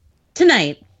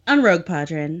Tonight on Rogue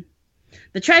Podron,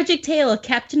 the tragic tale of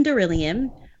Captain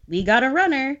Derillium, We Got a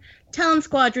Runner, Talon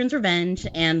Squadron's Revenge,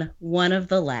 and One of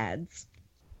the Lads.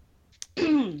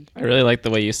 I really like the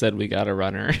way you said we got a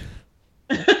runner.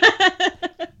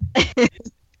 I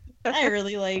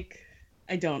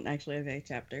don't actually have a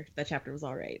chapter. That chapter was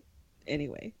all right.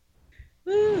 Anyway.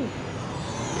 Woo.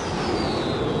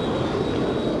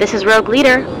 This is Rogue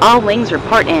Leader. All wings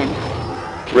report in.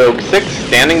 Rogue 6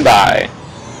 standing by.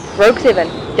 Rogue 7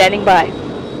 standing by.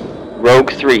 Rogue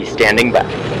 3 standing by.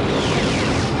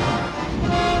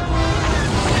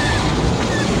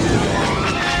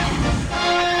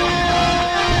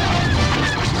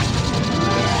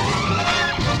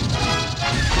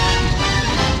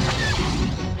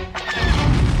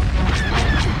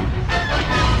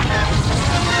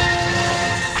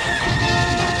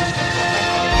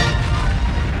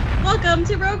 Welcome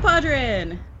to Rogue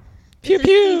Podron. Pew This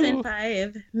pew. is Season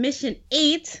 5, Mission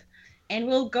 8, and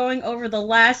we're going over the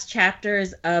last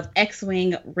chapters of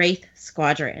X-Wing Wraith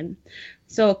Squadron.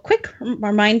 So a quick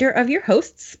reminder of your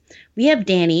hosts. We have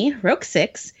Danny, Rogue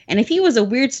 6, and if he was a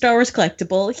weird Star Wars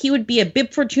collectible, he would be a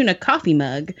Bib Fortuna coffee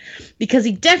mug, because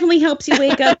he definitely helps you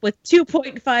wake up with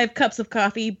 2.5 cups of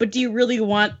coffee, but do you really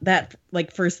want that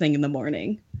first thing in the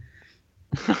morning?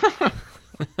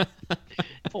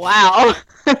 Wow.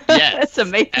 Yes, That's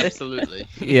amazing. absolutely.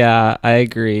 Yeah, I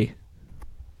agree.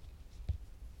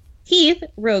 Heath,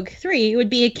 Rogue 3, would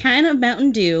be a can of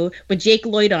Mountain Dew with Jake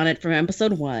Lloyd on it from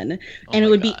episode 1, and it my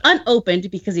would be God.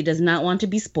 unopened because he does not want to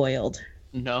be spoiled.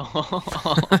 No.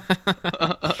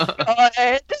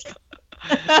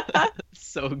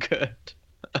 So good.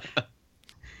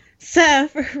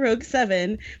 Seth, Rogue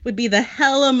 7, would be the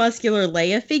hella muscular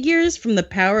Leia figures from the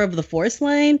Power of the Force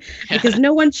line, because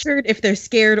no one's sure if they're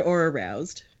scared or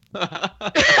aroused.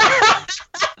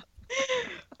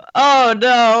 Oh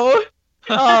no.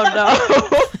 Oh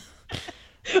no.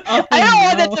 Oh, I don't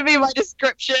want no. that to be my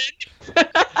description.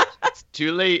 It's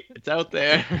too late. It's out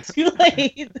there. Too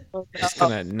late. Just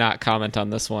gonna not comment on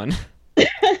this one.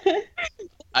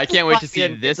 I can't wait to see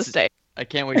Fucking this. mistake. I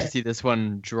can't wait to see this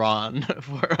one drawn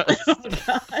for us. Oh,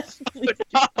 gosh. Please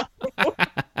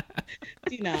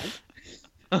do not.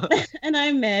 And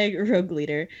I'm Meg, Rogue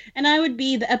Leader, and I would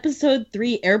be the episode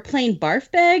 3 airplane barf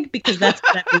bag, because that's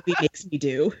what that movie makes me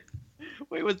do.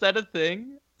 Wait, was that a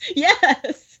thing?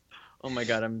 Yes. Oh my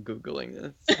god, I'm googling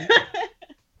this.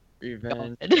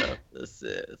 Revenge God. of the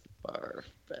Sith barf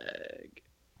bag.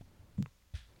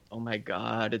 Oh my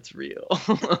god, it's real.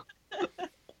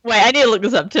 Wait, I need to look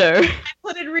this up too.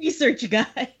 Put in research,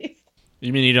 guys.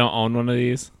 You mean you don't own one of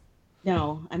these?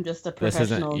 No, I'm just a This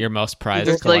professional. isn't your most prized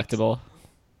Just like- collectible.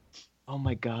 Oh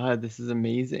my god, this is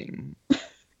amazing.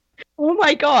 Oh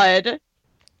my god.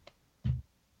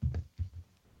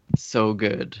 So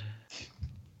good.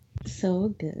 So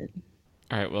good.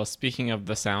 All right, well, speaking of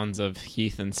the sounds of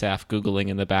Heath and Saf Googling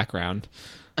in the background,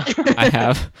 I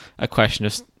have a question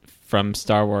from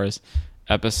Star Wars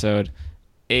Episode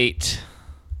 8,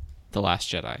 The Last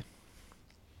Jedi.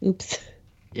 Oops.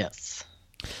 Yes.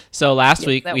 So last Yes,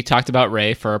 week, that- we talked about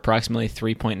Rey for approximately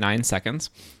 3.9 seconds.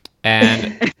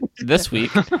 And this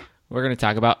week, we're going to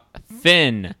talk about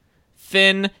Finn.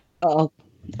 Finn. Oh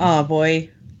boy.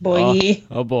 Boy.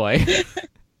 Oh, boy.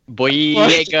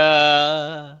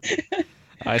 Boyega.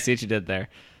 I see what you did there.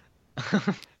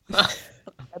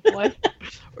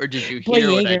 Or did you Boy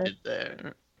hear what I Jaeger. did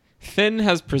there? Finn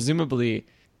has presumably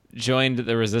joined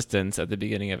the Resistance at the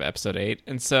beginning of Episode 8.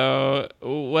 And so,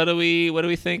 what do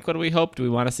we think? What do we hope? Do we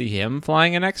want to see him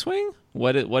flying an X-Wing?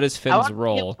 What is I Finn's want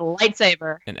role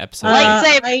lightsaber. in Episode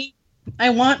Lightsaber. I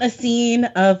want a scene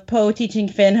of Poe teaching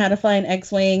Finn how to fly an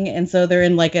X-Wing, and so they're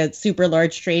in like a super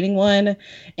large training one,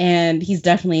 and he's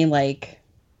definitely like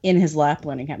in his lap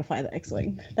learning how to fly the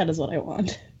X-Wing. That is what I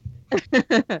want.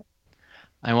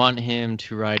 I want him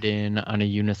to ride in on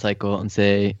a unicycle and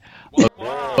say,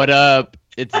 "What up?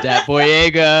 It's Dat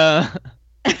Boyega."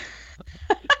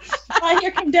 Ah,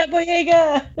 here come Det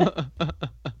Boyega.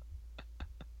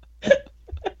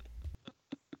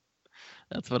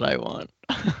 That's what I want.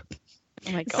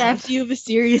 Oh my god. Saf, do you have a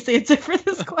serious answer for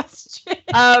this question?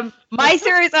 My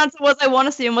serious answer was I want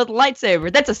to see him with a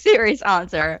lightsaber. That's a serious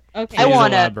answer. Okay. I Please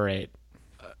want it. elaborate.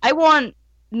 I want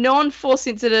non-force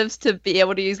sensitives to be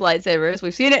able to use lightsabers.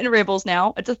 We've seen it in Rebels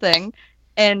now. It's a thing.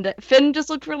 And Finn just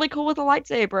looked really cool with a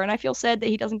lightsaber, and I feel sad that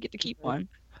he doesn't get to keep one.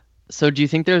 So, do you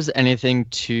think there's anything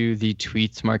to the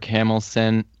tweets Mark Hamill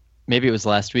sent? Maybe it was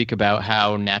last week about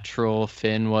how natural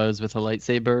Finn was with a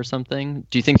lightsaber or something.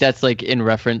 Do you think that's like in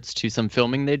reference to some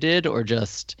filming they did, or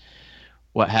just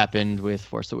what happened with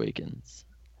Force Awakens?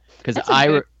 Because That's a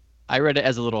good- I read it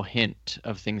as a little hint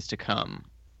of things to come.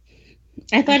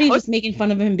 I thought he was just making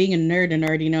fun of him being a nerd and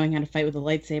already knowing how to fight with a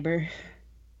lightsaber.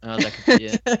 Oh, that could be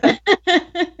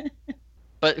it.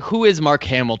 But who is Mark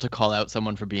Hamill to call out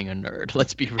someone for being a nerd?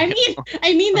 Let's be real.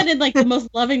 I mean that in like the most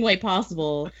loving way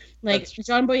possible. Like That's true.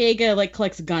 John Boyega like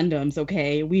collects Gundams,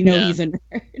 okay? We know Yeah. he's a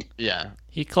nerd. Yeah.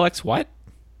 He collects what?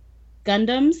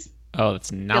 Gundams? Oh,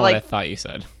 that's not You're what I like- thought you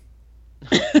said.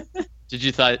 Did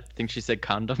you think she said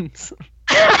condoms?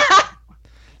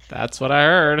 That's what I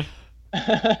heard.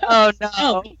 Oh no.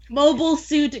 Oh, mobile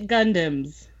suit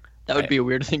Gundams. That would be a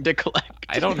weird thing to collect.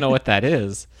 I don't know what that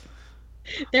is.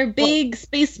 They're big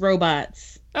space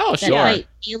robots Oh, that sure. fight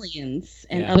aliens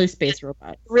and Yeah. other space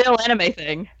robots. Real anime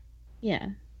thing. Yeah.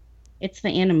 It's the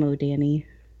animo, Danny.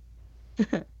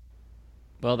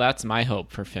 Well, that's my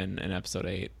hope for Finn in episode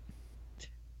 8.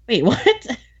 Wait, what?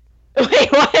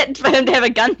 Wait, what? For him to have a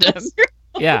Gundam?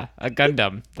 Yeah, a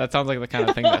Gundam. That sounds like the kind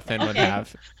of thing that Finn would Okay.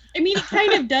 have. I mean, it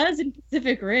kind of does in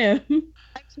Pacific Rim. Yeah,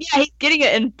 he's getting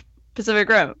it in Pacific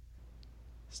Rim.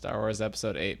 Star Wars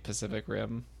Episode 8, Pacific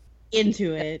Rim.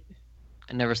 Into it.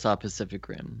 I never saw Pacific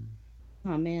Rim.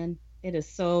 Oh man, it is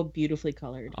so beautifully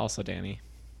colored. Also Danny.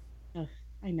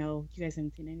 I know you guys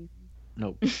haven't seen anything.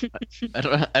 Nope.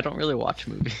 I don't really watch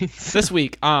movies. This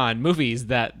week on movies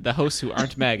that the hosts who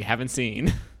aren't Meg haven't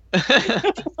seen.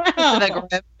 Pacific Wow.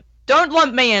 Rim. Don't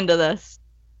lump me into this.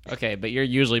 Okay, but you're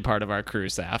usually part of our crew,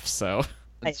 Saf, so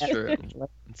It's true.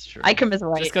 It's true. I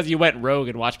commiserate. just because you went rogue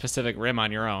and watched Pacific Rim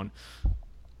on your own.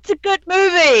 It's a good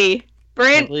movie.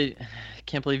 Brent,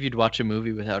 Can't believe you'd watch a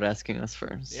movie without asking us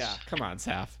first. Yeah, come on,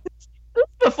 Saf.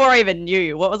 before I even knew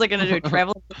you, what was I going to do?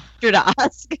 Travel through to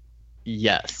ask?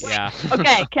 Yes. Yeah.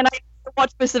 Okay, can I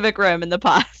watch Pacific Rim in the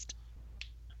past?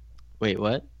 Wait,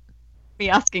 what? Me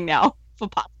asking now for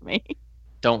past me.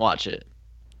 Don't watch it.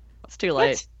 It's too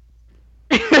late.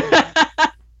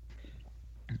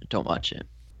 Don't watch it.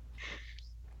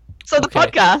 So the Okay.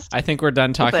 podcast. I think we're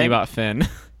done talking thing. about Finn.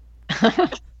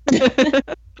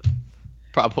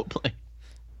 Probably.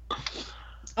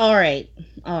 All right.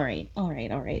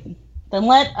 Then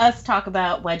let us talk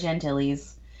about Wedge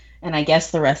Antilles, and I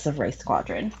guess the rest of Wraith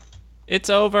Squadron. It's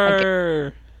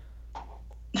over.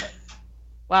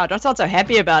 Wow, don't sound so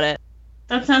happy about it.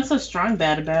 Don't sound so strong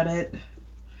bad about it.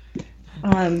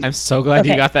 I'm so glad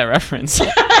you Okay. got that reference. I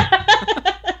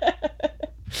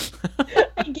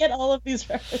get all of these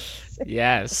references.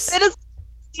 Yes. It is a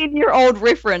 10-year-old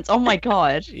reference. Oh my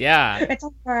god. Yeah. It's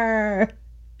over.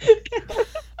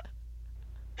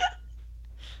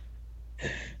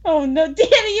 Oh no,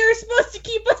 Danny, you're supposed to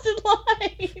keep us in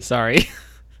line. Sorry.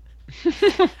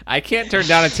 I can't turn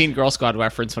down a Teen Girl Squad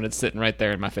reference when it's sitting right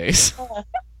there in my face.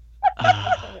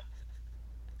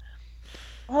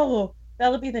 Oh,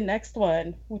 that'll be the next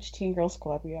one. Which Teen Girl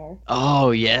Squad we are. Oh,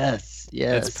 yes.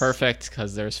 Yes. It's perfect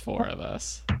because there's 4 of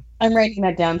us. I'm writing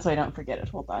that down so I don't forget it.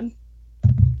 Hold on.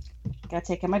 Gotta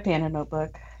take out my pen and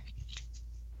notebook.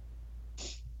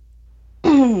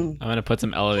 I'm going to put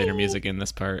some elevator music in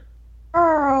this part.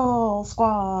 Girl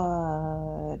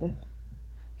Squad.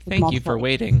 Thank you for Multiple-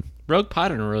 waiting. Rogue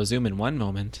Pod and resume in one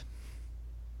moment.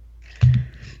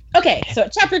 Okay, so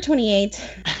chapter 28,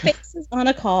 Fix is on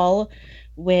a call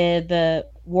with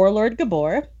Warlord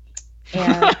Gabor.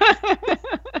 And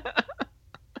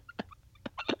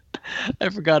I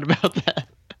forgot about that.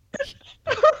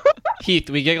 Heath,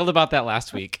 we giggled about that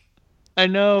last week. I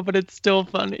know, but it's still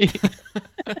funny.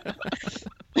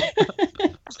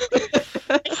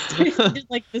 I did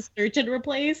like the search and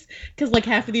replace because like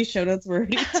half of these show notes were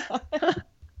already done.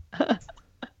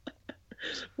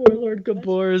 Warlord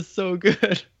Gabor is so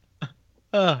good.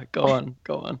 Go on.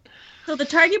 So the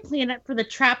target planet for the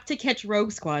Trap to Catch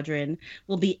Rogue Squadron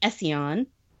will be Ession,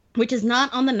 which is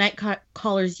not on the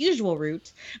Nightcaller's usual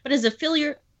route, but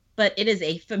it is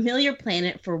a familiar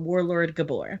planet for Warlord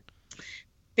Gabor.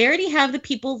 They already have the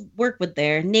people work with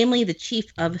there, namely the Chief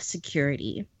of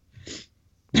Security.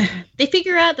 They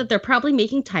figure out that they're probably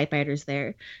making TIE fighters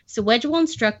there, so Wedge will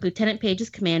instruct Lieutenant Page's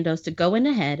commandos to go in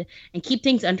ahead and keep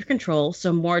things under control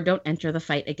so more don't enter the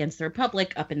fight against the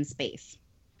Republic up in space.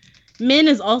 Min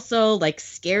is also like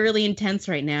scarily intense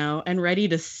right now and ready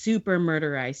to super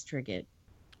murderize Trigget.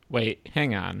 Wait,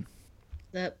 hang on.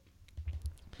 Yep.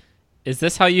 Is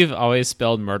this how you've always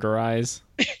spelled murderize?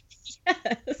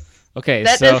 Yes. Okay,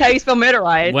 That so is how you spell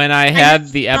murderize. when I had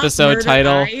the Not episode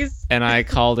title murderize. and I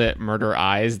called it Murder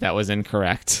Eyes, that was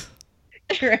incorrect.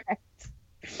 Correct.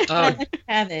 Oh,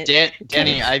 Have it.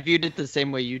 Danny, I viewed it the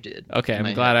same way you did. Okay, in I'm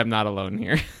my glad head. I'm not alone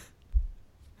here.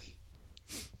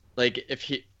 Like if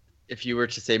you were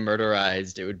to say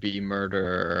murderized, it would be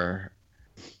murderized.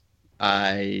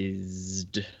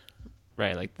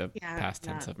 Right, like the Yeah, past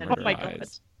tense yeah, of that- Murder Oh my God.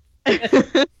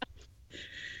 Eyes.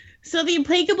 So the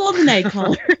implacable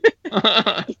Nightcaller.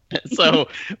 So,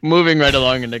 moving right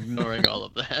along and ignoring all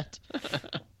of that.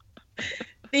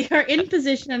 They are in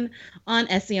position on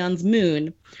Ession's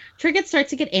moon. Triget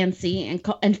starts to get antsy and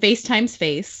FaceTimes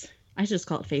Face. I should just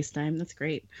call it FaceTime. That's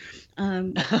great. Oh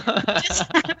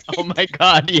my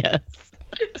god, yes.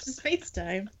 It's just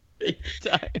FaceTime.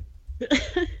 FaceTime.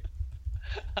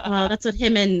 Well, that's what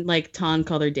him and like Ton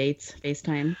call their dates.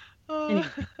 FaceTime. Oh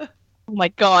my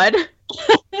god.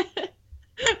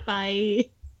 Bye.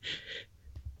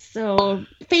 So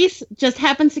Face just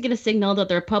happens to get a signal that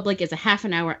the Republic is a half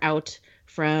an hour out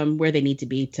from where they need to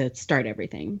be to start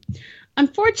everything.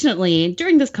 Unfortunately,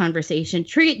 during this conversation,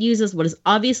 Triget uses what is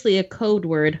obviously a code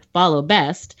word, follow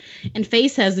best, and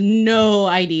Face has no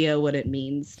idea what it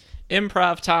means.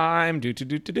 Improv time. Do.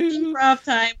 Improv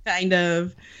time, kind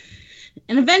of.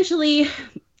 And eventually,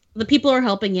 the people who are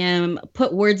helping him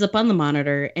put words up on the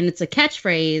monitor, and it's a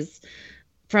catchphrase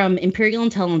from Imperial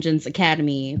Intelligence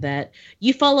Academy that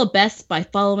you follow best by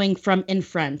following from in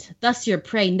front. Thus, your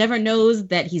prey never knows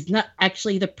that he's not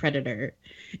actually the predator.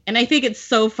 And I think it's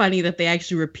so funny that they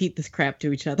actually repeat this crap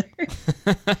to each other.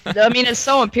 I mean, it's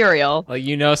so Imperial. Like,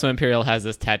 you know, some Imperial has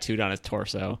this tattooed on his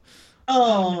torso.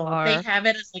 Oh, they have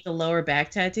it as like a lower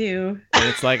back tattoo. And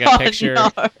it's like a picture no.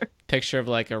 picture of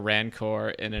like a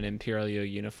Rancor in an Imperial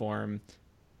uniform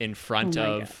in front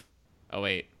of God. Oh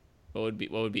wait. What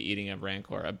would be eating a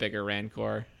Rancor? A bigger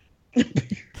Rancor?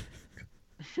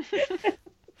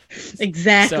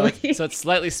 Exactly. So it's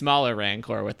slightly smaller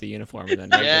Rancor with the uniform than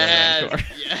regular Rancor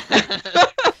Yeah.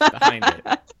 behind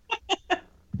it.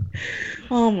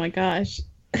 Oh my gosh.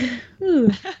 Ooh.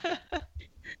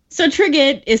 So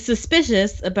Triget is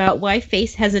suspicious about why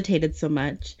Face hesitated so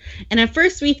much. And at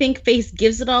first we think Face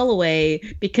gives it all away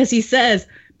because he says,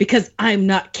 because I'm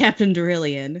not Captain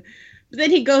Durillian. But then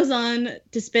he goes on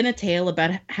to spin a tale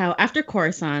about how after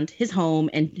Coruscant, his home,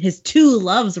 and his two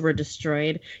loves were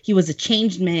destroyed, he was a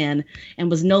changed man and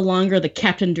was no longer the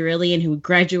Captain Durillian who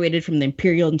graduated from the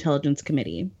Imperial Intelligence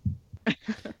Committee.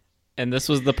 And this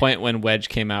was the point when Wedge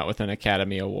came out with an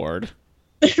Academy Award.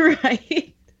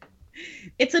 Right.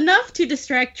 It's enough to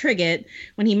distract Triget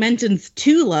when he mentions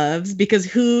two loves, because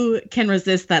who can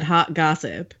resist that hot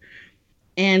gossip?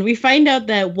 And we find out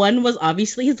that one was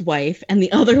obviously his wife and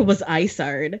the other was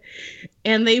Isard.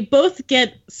 And they both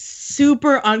get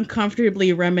super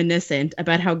uncomfortably reminiscent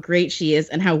about how great she is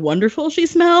and how wonderful she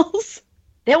smells.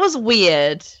 That was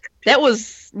weird. That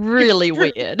was really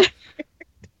weird.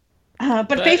 But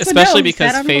Face would especially know. He sat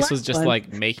because on the Face last was just one.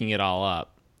 like making it all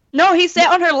up. No, he sat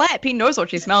on her lap. He knows what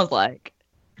she smells like.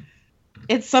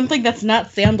 It's something that's not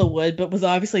sandalwood, but was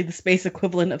obviously the space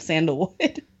equivalent of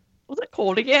sandalwood. What's it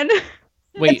called again?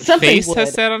 Wait, It's something Face wood.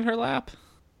 has sat on her lap?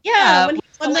 Yeah, when he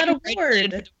I won feel that like he award.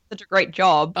 did such a great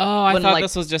job. Oh, I when, thought like-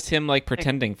 this was just him like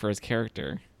pretending for his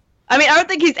character. I mean, I don't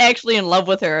think he's actually in love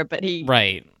with her, but he's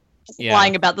Right. Yeah.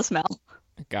 lying about the smell.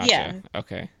 Gotcha. Yeah.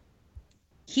 Okay.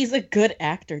 He's a good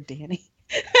actor, Danny.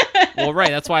 Well, right.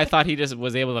 That's why I thought he just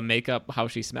was able to make up how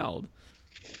she smelled.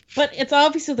 But it's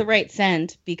obviously the right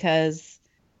scent because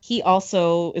he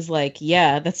also is like,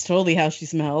 yeah, that's totally how she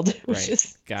smelled. Which Right.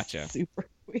 is Gotcha. super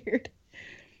weird.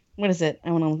 What is it?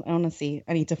 I want to see.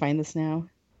 I need to find this now.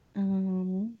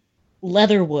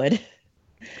 Leatherwood.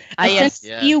 Ah, A yes.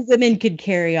 scent few women could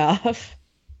carry off.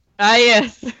 Ah,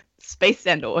 yes. Space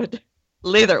sandalwood.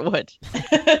 Leatherwood.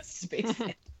 Space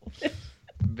sand.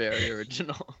 Very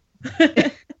original.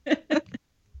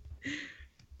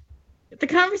 The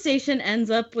conversation ends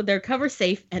up with their cover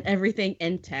safe and everything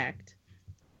intact.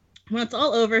 When it's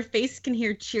all over, Face can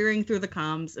hear cheering through the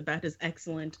comms about his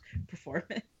excellent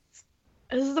performance.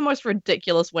 This is the most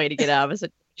ridiculous way to get out of a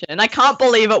situation. And I can't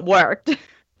believe it worked.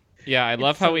 Yeah, I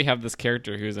love It's how so- we have this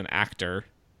character who's an actor,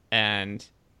 and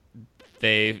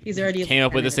they He's already a came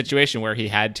up with a lieutenant. situation where he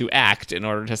had to act in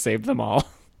order to save them all.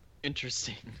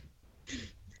 Interesting.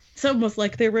 It's almost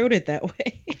like they wrote it that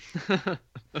way.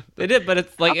 They did, but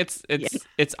it's like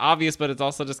it's obvious, but it's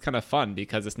also just kind of fun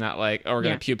because it's not like, oh, we're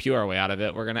gonna Yeah. pew our way out of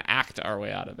it. We're gonna act our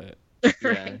way out of it.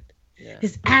 Right. Yeah.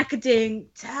 His acting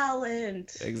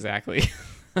talent. Exactly.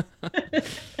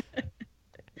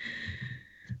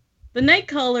 The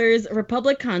Nightcaller's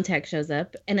Republic contact shows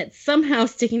up, and it's somehow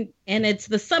sticking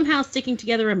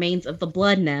together remains of the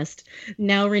Blood Nest,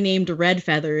 now renamed Red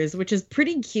Feathers, which is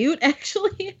pretty cute,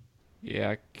 actually. Yeah,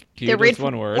 They're cute read is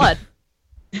one word. blood.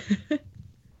 They're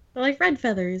like red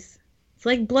feathers. It's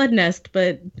like Blood Nest,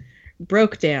 but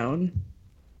broke down.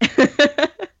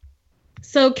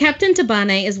 So Captain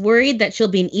Tabane is worried that she'll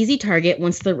be an easy target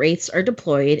once the wraiths are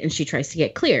deployed and she tries to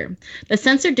get clear. The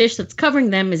sensor dish that's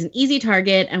covering them is an easy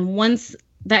target, and once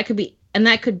that could be and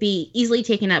that could be easily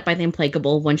taken out by the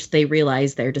Implacable once they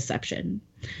realize their deception.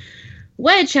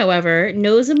 Wedge, however,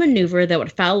 knows a maneuver that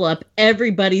would foul up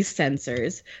everybody's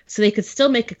sensors, so they could still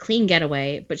make a clean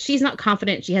getaway, but she's not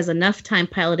confident she has enough time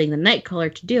piloting the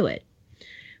Nightcaller to do it.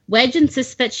 Wedge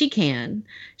insists that she can.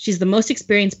 She's the most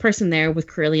experienced person there with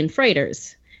Corellian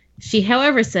freighters. She,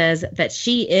 however, says that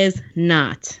she is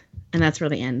not. And that's where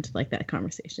they end, like, that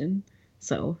conversation.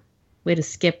 So, way to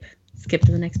skip to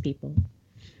the next people.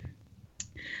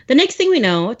 The next thing we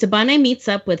know, Tabane meets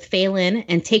up with Phelan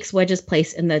and takes Wedge's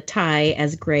place in the tie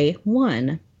as Grey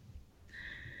 1.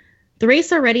 The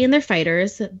Wraiths are ready in their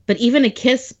fighters, but even a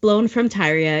kiss blown from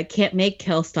Tyria can't make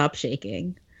Kel stop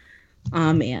shaking.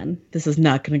 Aw, man, this is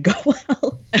not going to go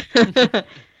well.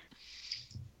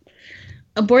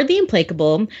 Aboard the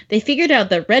Implacable, they figured out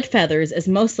that Red Feathers is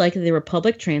most likely the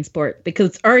Republic transport because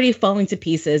it's already falling to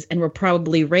pieces and will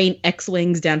probably rain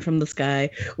X-Wings down from the sky,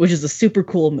 which is a super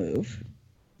cool move.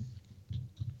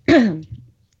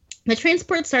 The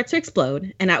transport starts to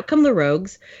explode, and out come the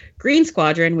Rogues, Green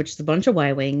Squadron, which is a bunch of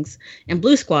Y-Wings, and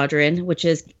Blue Squadron, which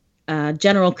is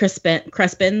General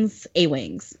Crespin's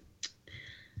A-Wings.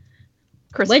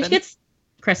 Wedge gets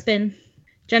Crespin.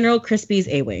 General Crispy's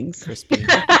A-Wings. Crispy.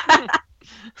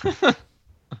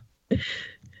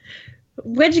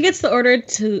 Wedge gives the order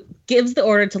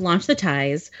to launch the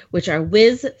ties, which are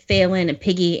Wiz, Phelan,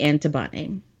 Piggy, and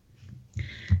Tabane.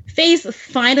 Phase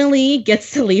finally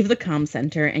gets to leave the comm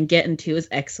center and get into his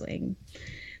X-Wing.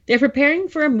 They're preparing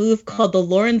for a move called the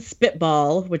Lauren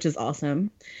Spitball, which is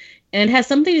awesome, and it has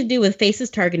something to do with Face's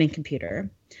targeting computer.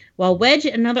 While Wedge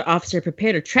and another officer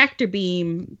prepared a tractor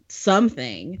beam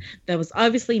something that was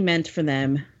obviously meant for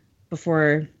them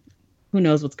before who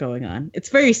knows what's going on. It's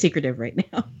very secretive right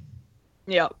now.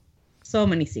 Yep. So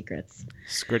many secrets.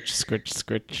 Scritch, scritch,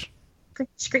 scritch. Scritch,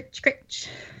 scritch, scritch.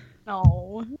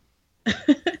 No.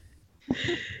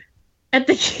 At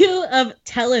the cue of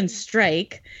Talon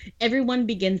Strike, everyone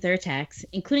begins their attacks,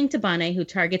 including Tabane, who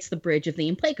targets the bridge of the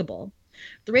Implacable.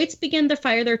 The Wraiths begin to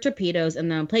fire their torpedoes,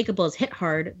 and the Implacable is hit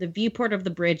hard, the viewport of the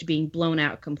bridge being blown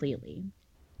out completely.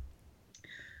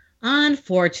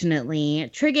 Unfortunately,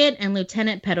 Trigget and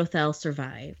Lieutenant Pedothel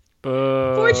survive.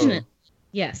 Boo.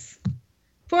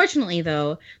 Fortunately,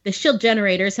 though, the shield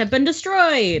generators have been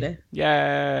destroyed.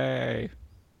 Yay.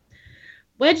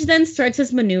 Wedge then starts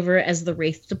his maneuver as the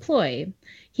Wraiths deploy.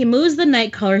 He moves the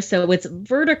Nightcaller so it's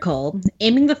vertical,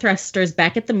 aiming the thrusters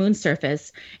back at the moon's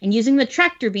surface, and using the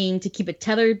tractor beam to keep it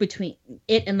tethered between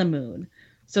it and the moon.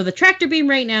 So the tractor beam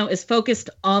right now is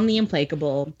focused on the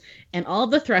Implacable, and all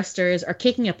the thrusters are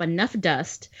kicking up enough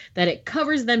dust that it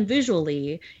covers them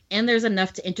visually, and there's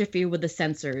enough to interfere with the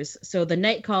sensors, so the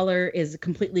Nightcaller is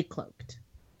completely cloaked.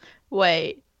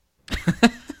 Wait.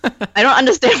 I don't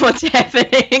understand what's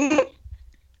happening.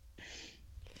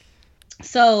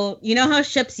 So, you know how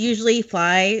ships usually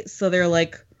fly, so they're,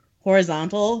 like,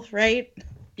 horizontal, right?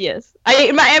 Yes. I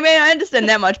understand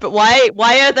that much, but why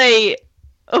are they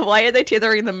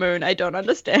tethering the moon? I don't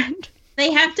understand.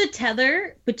 They have to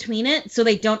tether between it so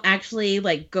they don't actually,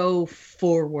 like, go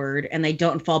forward and they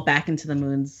don't fall back into the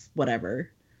moon's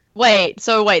whatever. Wait,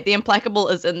 the Implacable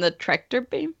is in the tractor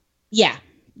beam? Yeah.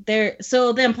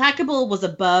 So the Implacable was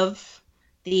above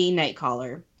the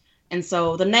Nightcaller. And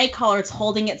so the Nightcaller is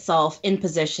holding itself in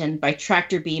position by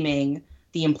tractor beaming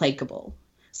the Implacable.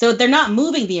 So they're not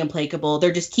moving the Implacable,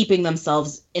 they're just keeping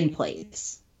themselves in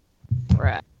place.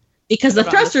 Right. Because the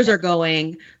thrusters are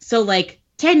going, so, like,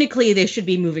 technically they should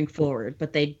be moving forward,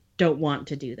 but they don't want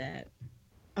to do that.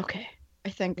 Okay. I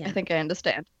think I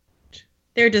understand.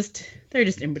 They're just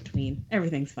in between.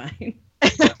 Everything's fine.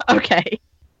 Okay.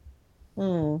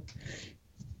 Oh.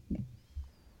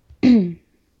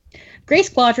 Grey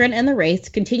Squadron and the Wraiths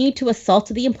continue to assault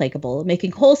the Implacable,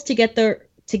 making holes to get to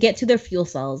their fuel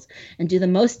cells and do the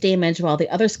most damage while the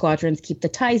other squadrons keep the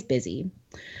ties busy.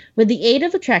 With the aid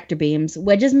of the tractor beams,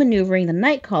 Wedge is maneuvering the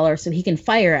Nightcaller so he can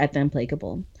fire at the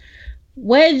Implacable.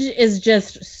 Wedge is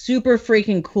just super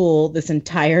freaking cool this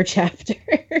entire chapter.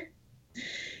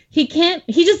 He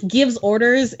just gives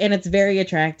orders and it's very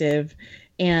attractive.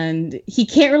 And he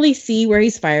can't really see where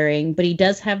he's firing, but he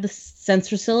does have the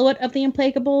sensor silhouette of the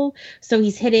Implacable, so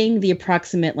he's hitting the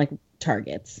approximate, like,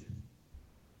 targets.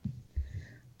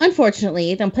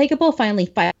 Unfortunately, the Implacable finally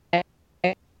fires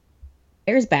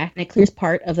back, and it clears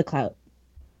part of the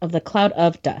cloud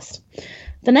of dust.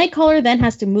 The Nightcaller then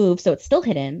has to move, so it's still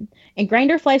hidden, and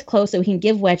Grinder flies close so he can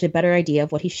give Wedge a better idea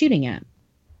of what he's shooting at.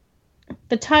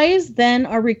 The ties then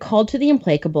are recalled to the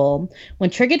Implacable when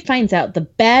Trigget finds out the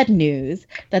bad news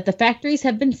that the factories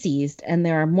have been seized and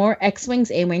there are more X-Wings,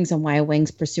 A-Wings, and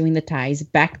Y-Wings pursuing the ties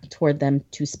back toward them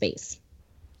to space.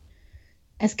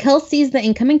 As Kel sees the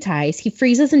incoming ties, he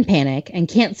freezes in panic and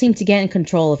can't seem to get in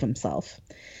control of himself.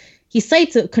 He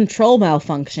cites a control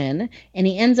malfunction, and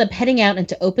he ends up heading out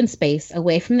into open space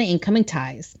away from the incoming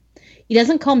ties. He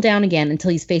doesn't calm down again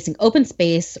until he's facing open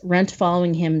space, Rent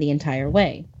following him the entire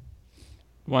way.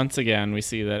 Once again, we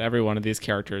see that every one of these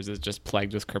characters is just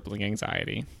plagued with crippling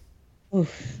anxiety.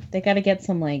 Oof, they gotta get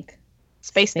some,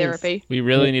 Space therapy. We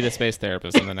really need a space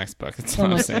therapist in the next book. That's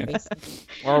what I'm saying.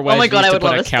 Or my Wedge God, I needs to would put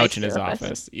love a a couch space in his therapist.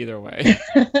 office. Either way.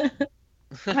 Hey,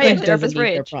 Doesn't therapist need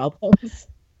their Rage. problems.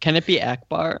 Can it be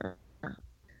Akbar?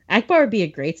 Akbar would be a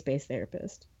great space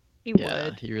therapist. He Yeah,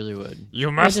 would. he really would. You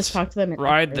We'll must just talk to them. in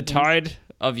ride the versions. tide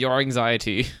of your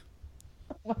anxiety.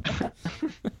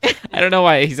 I don't know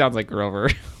why he sounds like Grover.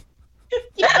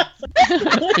 Yeah,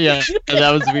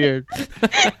 that was weird.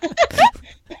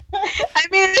 I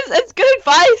mean, it's good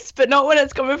advice, but not when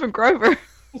it's coming from Grover.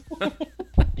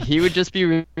 He would just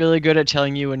be really good at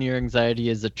telling you when your anxiety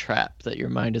is a trap that your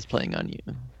mind is playing on you.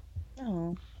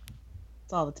 Oh,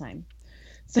 it's all the time.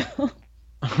 So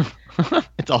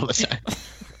It's all the time.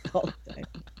 all the time.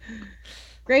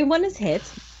 Grey 1 is hit,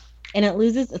 and it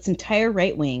loses its entire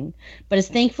right wing, but is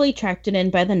thankfully tracked in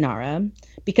by the Nara.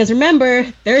 Because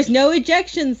remember, there's no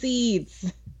ejection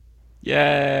seats.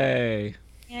 Yay.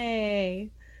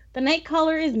 Yay! The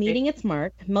Nightcaller is meeting its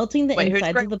mark, melting the Wait, who's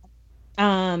insides Grey? of the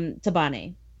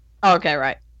Tabane. Oh, okay,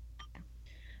 right.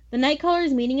 The Nightcaller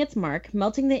is meeting its mark,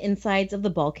 melting the insides of the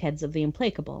bulkheads of the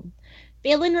Implacable.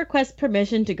 Phelan requests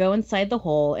permission to go inside the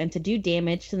hole and to do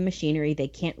damage to the machinery they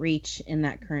can't reach in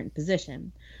that current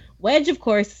position. Wedge, of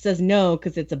course, says no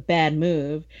because it's a bad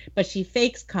move, but she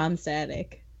fakes comm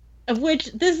static. Of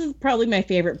which, this is probably my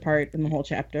favorite part in the whole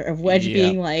chapter, of Wedge Yeah.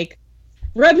 being like,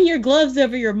 rubbing your gloves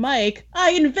over your mic.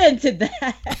 I invented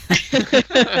that.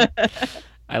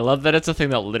 I love that it's a thing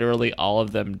that literally all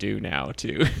of them do now,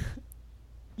 too.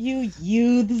 You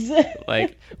youths.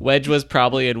 Like, Wedge was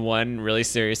probably in one really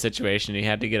serious situation. He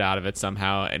had to get out of it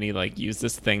somehow, and he, used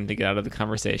this thing to get out of the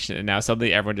conversation, and now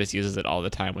suddenly everyone just uses it all the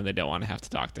time when they don't want to have to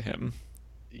talk to him.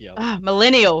 Yep. Ah,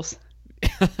 millennials.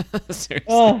 Seriously.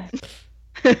 Oh,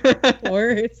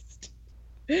 worst.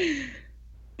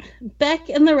 Back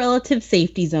in the relative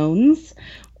safety zones,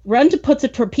 Rund puts a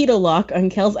torpedo lock on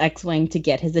Kel's X-Wing to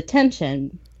get his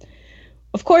attention.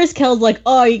 Of course, Kel's like,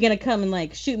 oh, you're going to come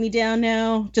and, shoot me down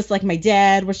now? Just like my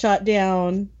dad was shot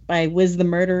down by Wiz the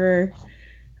murderer.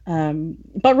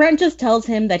 But Rund just tells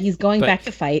him that he's going But back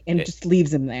to fight and just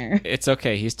leaves him there. It's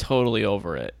okay. He's totally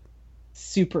over it.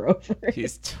 Super over it.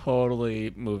 He's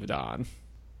totally moved on.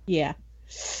 Yeah.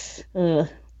 Ugh.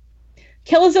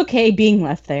 Kel is okay being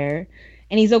left there,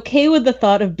 and he's okay with the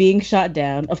thought of being shot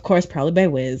down, of course, probably by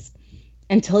Wiz,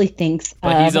 until he thinks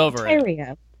But he's over it.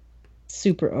 Tyria.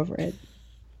 Super over it.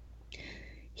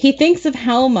 He thinks of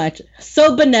how much,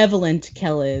 so benevolent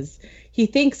Kel is, he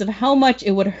thinks of how much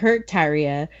it would hurt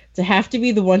Tyria to have to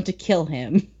be the one to kill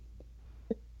him.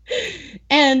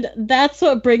 And that's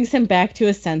what brings him back to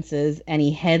his senses, and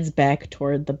he heads back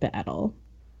toward the battle.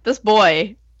 This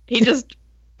boy, he's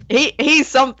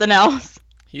something else.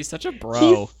 He's such a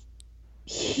bro.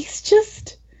 He's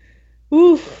just,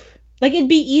 oof. It'd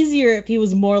be easier if he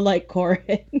was more like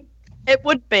Corin. It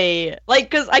would be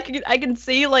because I can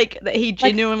see that he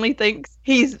genuinely thinks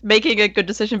he's making a good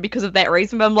decision because of that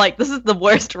reason. But I'm like, this is the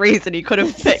worst reason he could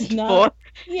have This is picked not-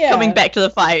 for Yeah. coming back to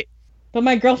the fight. But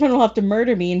my girlfriend will have to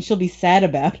murder me and she'll be sad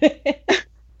about it.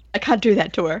 I can't do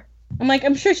that to her. I'm like,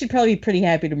 I'm sure she'd probably be pretty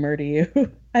happy to murder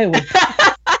you. I would.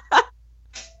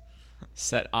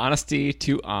 Set honesty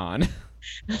to on.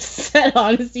 Set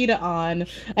honesty to on.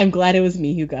 I'm glad it was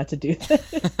me who got to do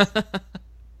this.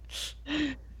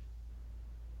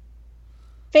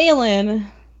 Phelan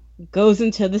goes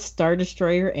into the Star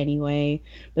Destroyer anyway,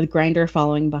 with Grinder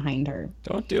following behind her.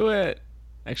 Don't do it.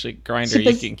 Actually, Grinder, She you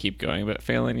was- can keep going, but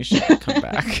Phelan, you should come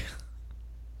back.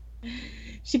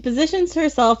 She positions her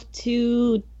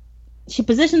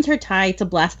tie to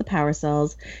blast the power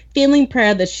cells, feeling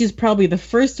proud that she's probably the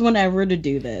first one ever to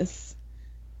do this.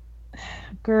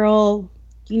 Girl,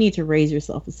 you need to raise your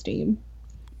self-esteem.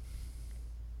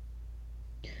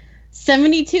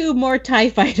 72 more TIE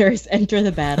fighters enter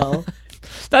the battle.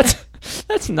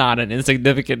 That's not an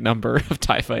insignificant number of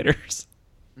TIE fighters.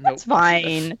 That's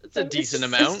fine. It's a decent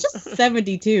It's amount. just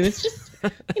 72. It's just,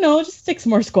 just 6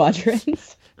 more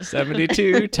squadrons.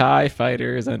 72 TIE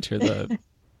fighters enter the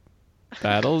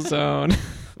battle zone. Is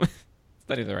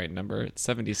that even the right number? It's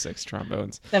 76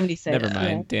 trombones. 76. Never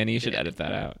mind. yeah. Danny, you should edit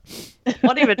that out.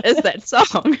 What even is that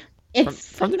song? It's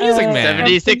From the Music Man. from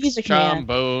the 76 Music Man.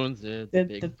 trombones. It's a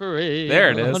big parade.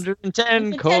 There it is.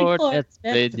 110 The 10 cornets that's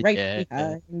played right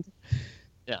together. behind.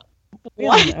 Yeah. We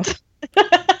all know.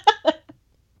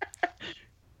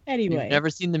 Anyway. You've never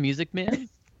seen The Music Man?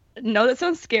 No, that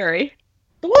sounds scary.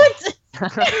 What?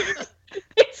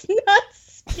 It's not.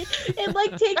 It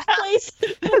like takes place.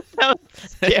 That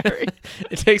sounds scary.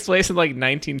 It takes place in like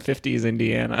 1950s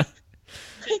Indiana.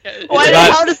 Why the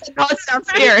about- hell does it not sound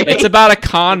scary? It's about a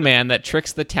con man that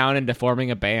tricks the town into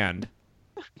forming a band.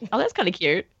 Oh, that's kind of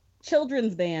cute.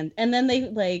 Children's band, and then they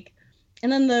like,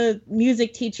 and then the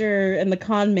music teacher and the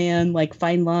con man like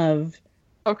find love.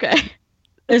 Okay.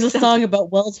 There's a song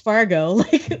about Wells Fargo,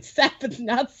 like Sap is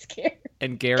not scared.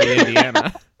 In Gary,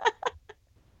 Indiana.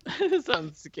 That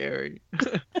sounds scary.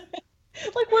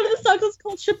 Like one of the songs is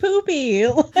called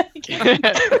Shapoopy. Like,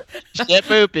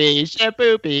 Shapoopy,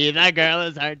 Shapoopy, that girl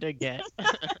is hard to get.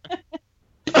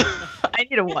 I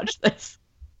need to watch this.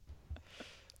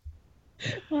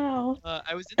 wow.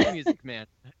 I was in The Music Man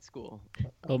at school.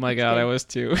 Oh my god, I was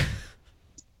too.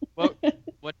 What did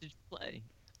you play?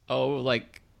 Oh,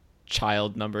 like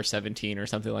child number 17 or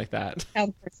something like that.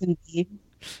 Town person D.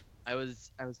 I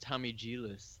was Tommy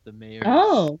Giles, the mayor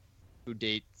Oh. who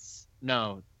dates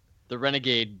the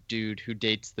renegade dude who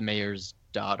dates the mayor's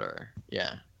daughter.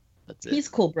 Yeah, that's it. He's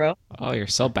cool, bro. Oh, you're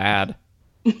so bad.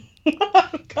 Oh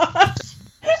gosh.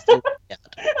 So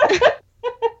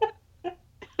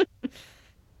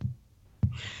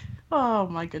Oh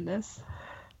my goodness.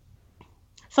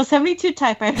 So 72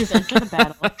 typewriters enter the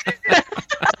battle.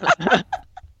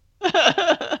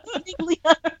 Seemingly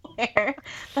unaware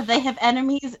that they have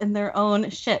enemies in their own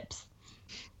ships.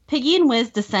 Piggy and Wiz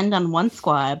descend on one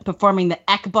squad, performing the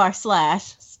Akbar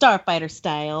slash Starfighter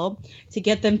style to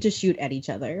get them to shoot at each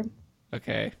other.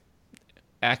 Okay.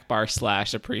 Akbar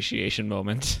 / appreciation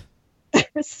moment.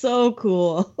 So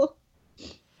cool.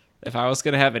 If I was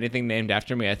going to have anything named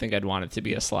after me, I think I'd want it to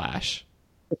be a slash.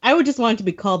 I would just want it to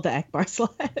be called the Akbar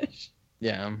slash.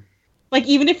 yeah. Like,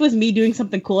 even if it was me doing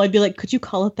something cool, I'd be like, could you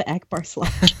call it the Akbar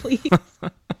slash, please?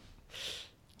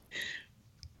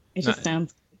 It just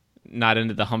sounds... Not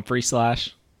into the Humphrey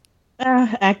slash.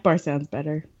 Akbar sounds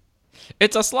better.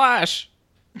 It's a slash.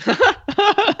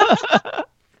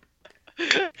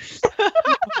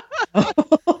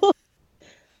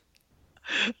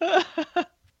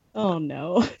 Oh,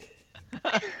 no.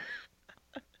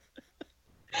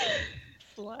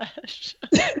 Slash.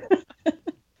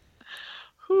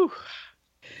 Whew.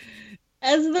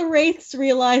 As the Wraiths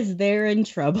realize they're in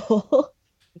trouble,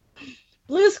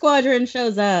 Blue Squadron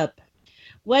shows up.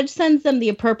 Wedge sends them the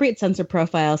appropriate sensor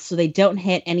profiles so they don't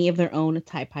hit any of their own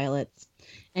TIE pilots.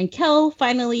 And Kel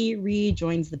finally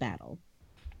rejoins the battle.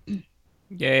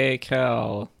 Yay,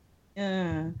 Kel.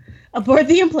 Aboard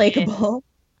the Implacable,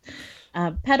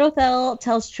 Pedothel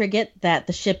tells Trigget that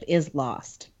the ship is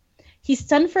lost. He's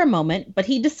stunned for a moment, but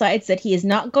he decides that he is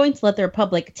not going to let the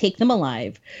Republic take them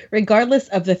alive, regardless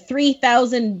of the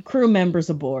 3,000 crew members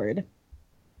aboard.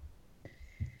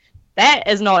 That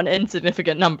is not an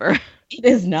insignificant number. It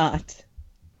is not.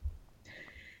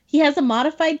 He has a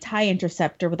modified TIE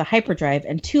interceptor with a hyperdrive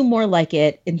and 2 more like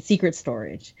it in secret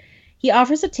storage. He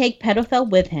offers to take Pedothel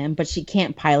with him, but she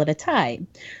can't pilot a TIE.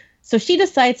 So she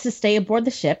decides to stay aboard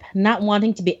the ship, not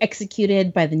wanting to be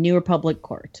executed by the New Republic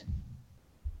court.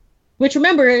 Which,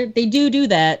 remember, they do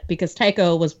that because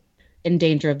Tycho was in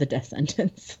danger of the death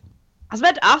sentence. I was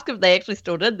about to ask if they actually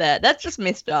still did that. That's just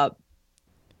messed up.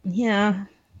 Yeah.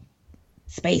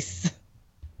 Space.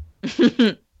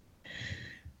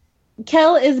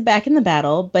 Kel is back in the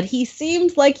battle, but he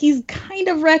seems like he's kind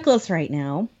of reckless right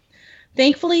now.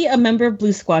 Thankfully, a member of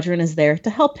Blue Squadron is there to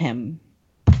help him.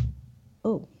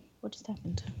 Oh, what just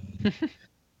happened?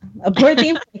 Aboard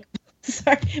the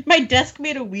Sorry, my desk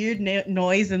made a weird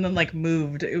noise and then like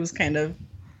moved. It was kind of...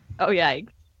 Oh, yikes.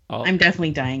 Oh, I'm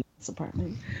definitely dying in this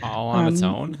apartment. all on its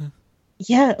own?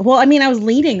 Yeah, well, I mean, I was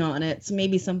leaning on it, so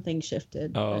maybe something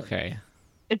shifted. Oh, but okay.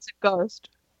 It's a ghost.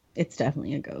 It's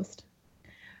definitely a ghost.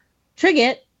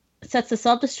 Trigget sets the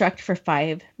self-destruct for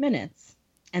 5 minutes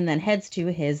and then heads to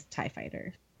his TIE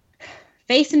fighter.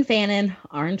 Face and Fannin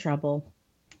are in trouble.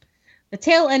 The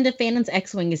tail end of Fannin's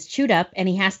X-Wing is chewed up and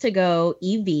he has to go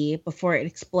EV before it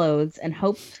explodes and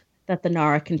hopes that the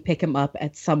Nara can pick him up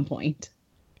at some point.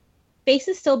 Face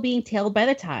is still being tailed by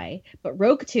the TIE, but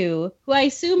Rogue 2, who I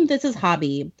assume this is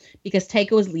hobby because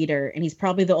Tycho is leader and he's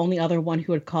probably the only other one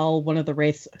who would call one of the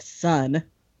Wraith's son,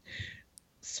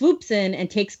 swoops in and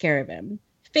takes care of him.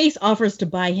 Face offers to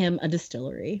buy him a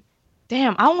distillery.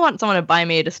 Damn, I want someone to buy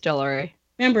me a distillery.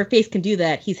 Remember, Face can do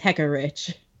that. He's hecka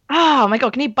rich. Oh my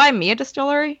god, can he buy me a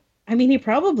distillery? I mean, he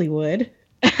probably would.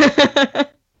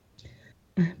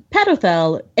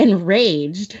 Pedothel,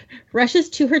 enraged, rushes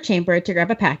to her chamber to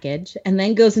grab a package and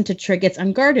then goes into Trigget's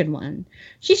unguarded one.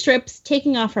 She strips,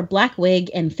 taking off her black wig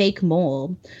and fake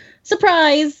mole.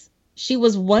 Surprise! She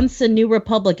was once a New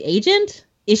Republic agent.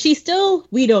 Is she still?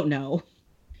 We don't know.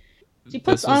 She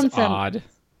puts This was on some. odd.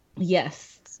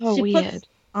 Yes. So she weird. puts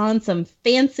on some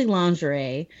fancy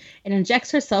lingerie and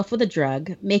injects herself with a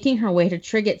drug, making her way to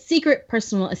Triggett's secret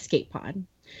personal escape pod.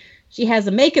 She has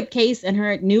a makeup case and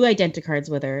her new identicards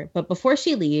with her, but before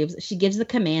she leaves, she gives the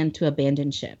command to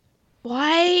abandon ship.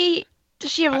 Why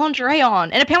does she have lingerie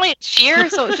on? And apparently it's sheer,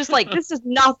 so it's just like, this is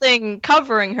nothing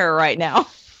covering her right now.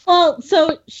 Well,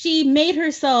 so she made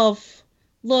herself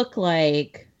look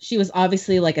like she was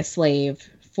obviously like a slave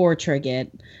for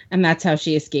Triggett, and that's how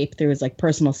she escaped through his like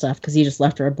personal stuff because he just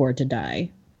left her aboard to die.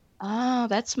 Oh,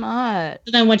 that's smart.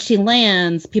 So then when she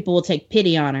lands, people will take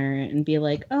pity on her and be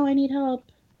like, "Oh, I need help.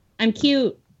 I'm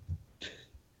cute.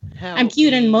 I'm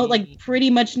cute and like pretty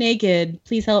much naked.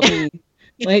 Please help me."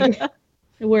 Like,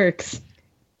 it works.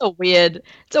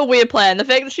 It's a weird plan. The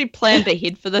fact that she planned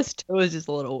ahead for this too is just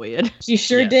a little weird. She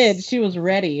sure did. She was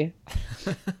ready.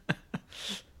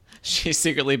 She's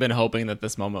secretly been hoping that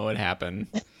this moment would happen.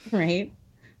 Right.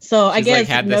 So I She's guess like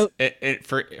had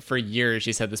this for years.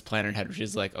 She's had this plan in her head where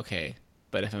she's like, okay,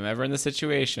 but if I'm ever in this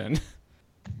situation,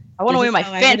 I want to This wear is my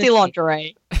how I fancy would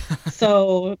lingerie.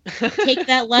 So take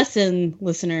that lesson,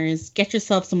 listeners. Get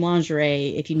yourself some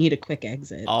lingerie if you need a quick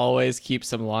exit. always keep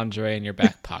some lingerie in your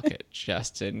back pocket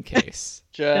just in case.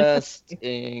 Just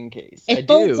in case. It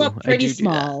folds up pretty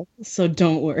small, so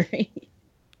don't worry.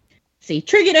 See,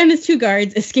 Triggett and his two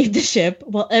guards escape the ship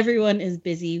while everyone is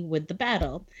busy with the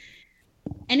battle.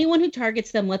 Anyone who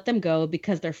targets them, let them go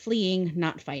because they're fleeing,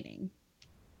 not fighting.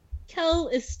 Kel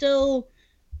is still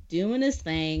doing his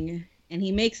thing, and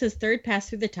he makes his third pass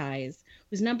through the ties,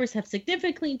 whose numbers have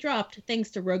significantly dropped thanks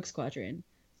to Rogue Squadron.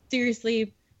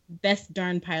 Seriously, best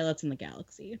darn pilots in the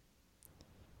galaxy.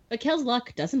 But Kel's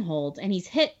luck doesn't hold, and he's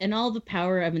hit and all the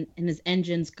power in his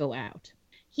engines go out.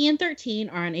 He and 13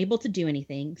 are unable to do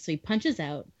anything, so he punches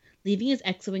out, leaving his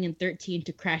X-Wing and 13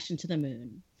 to crash into the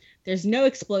moon. There's no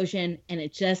explosion, and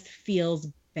it just feels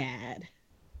bad.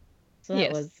 So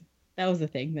that was the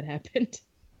thing that happened.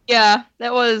 Yeah,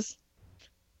 that was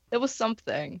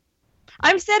something.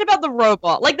 I'm sad about the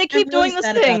robot. Like, they keep I'm really doing this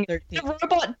sad thing. about 13. The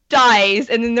robot dies,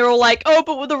 and then they're all like, oh,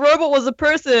 but the robot was a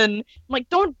person. I'm like,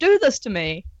 don't do this to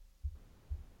me.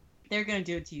 They're gonna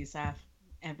do it to you, Saf.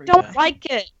 Don't like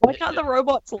it. Why can't the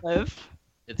robots live?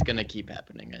 It's gonna keep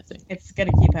happening, I think. It's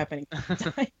gonna keep happening.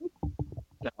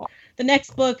 No. The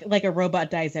next book, like a robot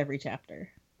dies every chapter.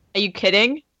 Are you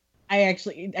kidding?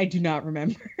 I do not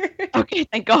remember. Okay,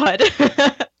 thank God.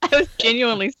 I was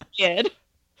genuinely scared.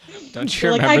 Don't you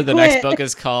You're like, remember "I the next quit." book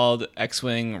is called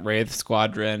X-Wing Wraith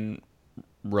Squadron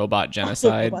Robot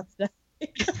Genocide? Robots die.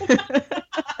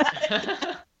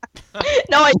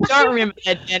 No, I don't remember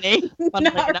that, Jenny.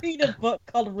 Funnily Not enough. read a book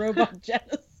called Robot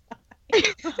Genocide.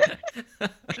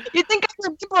 You'd think I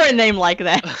remember a name like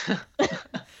that.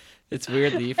 It's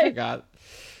weird that you forgot.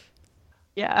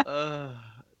 Yeah. Oh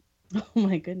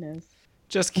my goodness.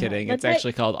 Just kidding. But It's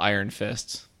actually called Iron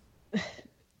Fist,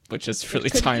 which is really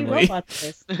Could be timely. robots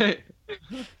this.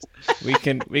 We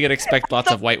can expect lots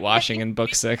of whitewashing in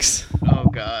book 6. Oh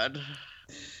God.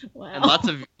 Wow. And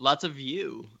lots of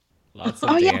you. Lots of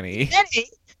Oh, yeah. Danny. Jenny.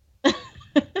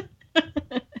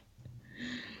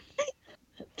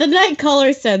 The night caller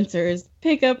sensors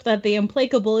pick up that the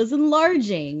Implacable is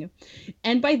enlarging,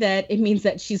 and by that it means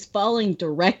that she's falling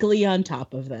directly on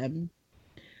top of them.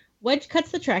 Wedge cuts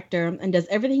the tractor and does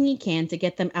everything he can to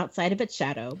get them outside of its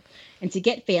shadow, and to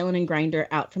get Phelan and Grinder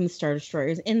out from the Star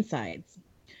Destroyer's insides.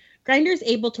 Grinder's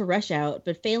able to rush out,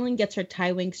 but Phelan gets her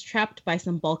TIE wings trapped by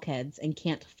some bulkheads and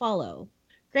can't follow.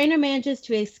 Grinder manages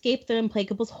to escape the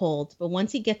Implacable's hold, but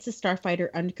once he gets the Starfighter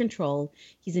under control,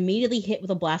 he's immediately hit with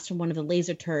a blast from one of the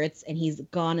laser turrets, and he's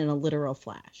gone in a literal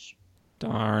flash.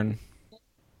 Darn.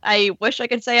 I wish I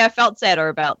could say I felt sadder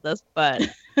about this, but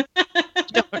I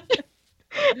don't.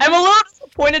 I'm a little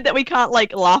disappointed that we can't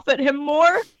like laugh at him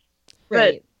more.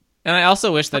 Right. And I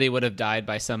also wish that he would have died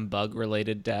by some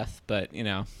bug-related death, but, you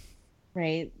know,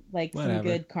 Right. Like some Whatever.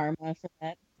 good karma for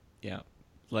that. yeah.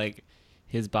 Like,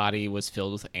 his body was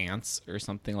filled with ants or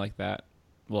something like that.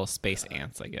 Well, space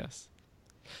ants, I guess.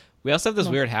 We also have this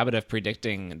weird habit of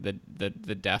predicting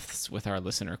the deaths with our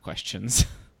listener questions.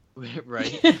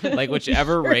 Right. Like,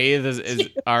 whichever Wraith is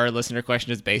our listener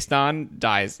question is based on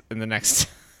dies in the next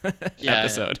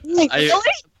episode.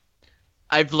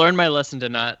 I've learned my lesson to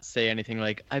not say anything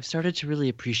like, I've started to really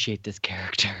appreciate this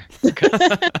character.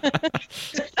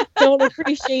 Don't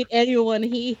appreciate anyone,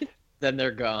 Heath. Then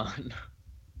they're gone.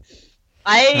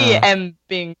 I am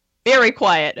being very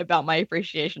quiet about my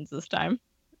appreciations this time.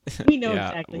 We know Yeah,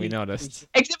 exactly. we who you noticed.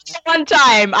 Except for one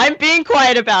time. I'm being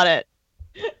quiet about it.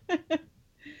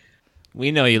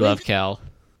 We know you love Kel.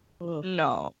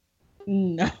 No.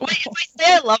 No. Wait, if I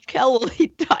say I love Kel, will he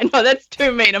die? No, that's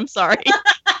too mean. I'm sorry.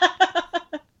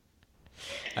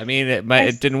 I mean,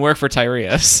 it didn't work for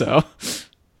Tyria, so.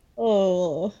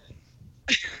 Oh.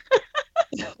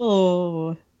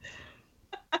 Oh.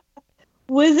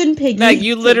 Wiz and Piggy. Meg,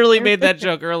 you literally made that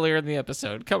joke earlier in the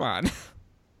episode. Come on.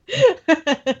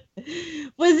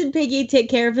 Wiz and Piggy take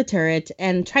care of the turret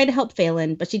and try to help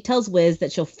Phelan, but she tells Wiz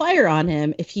that she'll fire on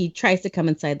him if he tries to come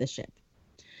inside the ship.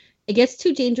 It gets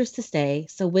too dangerous to stay,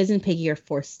 so Wiz and Piggy are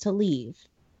forced to leave.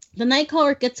 The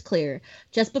Nightcaller gets clear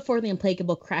just before the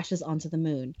Implacable crashes onto the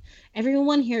moon.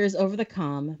 Everyone hears over the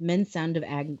comm Min's sound of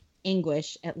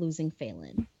anguish at losing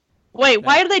Phelan. Wait,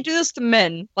 why do they do this to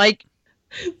men? Like,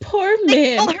 Poor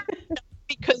they Min. kill her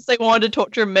because they wanted to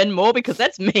torture men more? Because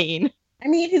that's mean. I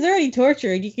mean, he's already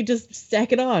tortured. You could just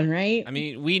stack it on, right? I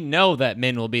mean, we know that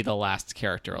Min will be the last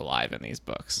character alive in these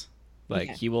books. Like,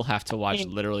 Okay. he will have to watch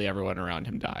literally everyone around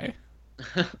him die.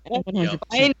 100%.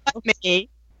 Fine, not me.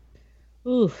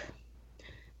 Ooh.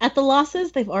 At the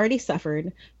losses they've already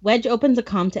suffered, Wedge opens a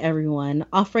comm to everyone,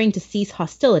 offering to cease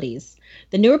hostilities.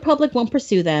 The New Republic won't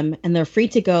pursue them, and they're free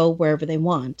to go wherever they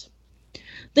want.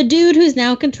 The dude who's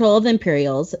now in control of the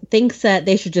Imperials thinks that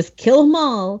they should just kill them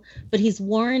all, but he's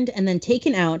warned and then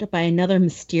taken out by another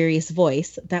mysterious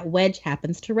voice that Wedge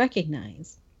happens to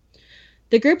recognize.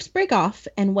 The groups break off,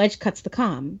 and Wedge cuts the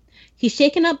comm. He's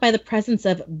shaken up by the presence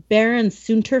of Baron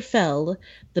Sunterfeld,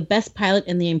 the best pilot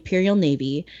in the Imperial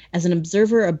Navy, as an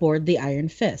observer aboard the Iron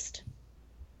Fist.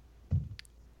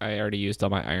 I already used all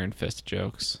my Iron Fist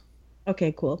jokes.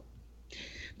 Okay, cool.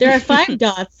 There are 5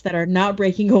 dots that are not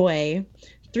breaking away,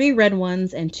 3 red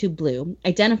ones and 2 blue,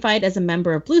 identified as a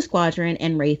member of Blue Squadron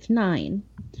and Wraith 9.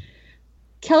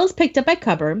 Kel is picked up by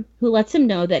Cubber, who lets him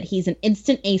know that he's an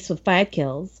instant ace with 5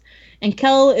 kills, and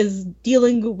Kel is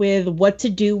dealing with what to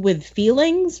do with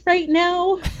feelings right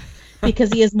now,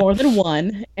 because he has more than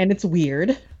one, and it's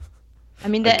weird. I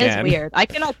mean, that Again. is weird. I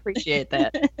can appreciate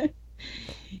that.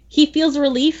 He feels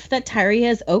relief that Tyria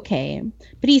is okay,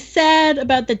 but he's sad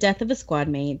about the death of his squad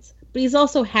mates, but he's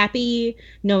also happy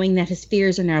knowing that his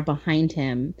fears are now behind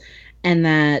him, and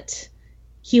that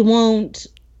he won't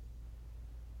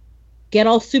get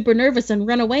all super nervous and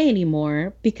run away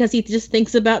anymore because he just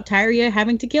thinks about Tyria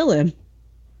having to kill him.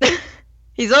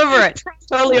 He's over it.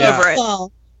 Totally Yeah. over it.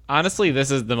 Well, Honestly,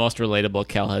 this is the most relatable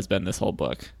Kel has been this whole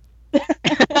book.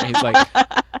 He's like,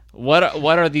 what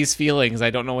are these feelings? I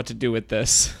don't know what to do with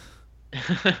this.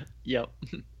 Yep.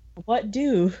 what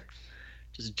do?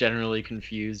 Just generally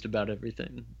confused about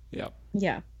everything. Yep.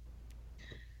 Yeah.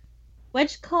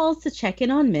 Wedge calls to check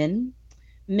in on Min.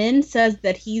 Min says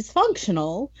that he's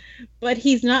functional, but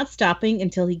he's not stopping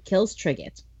until he kills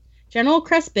Trigget. General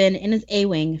Crespin in his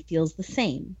A-Wing feels the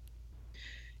same.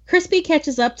 Crispy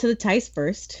catches up to the Ties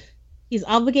first. He's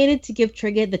obligated to give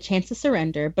Trigget the chance to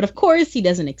surrender, but of course he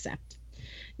doesn't accept.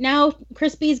 Now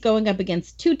Crispy's going up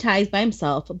against 2 Ties by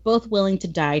himself, both willing to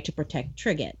die to protect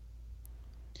Trigget.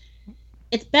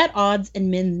 It's bet odds and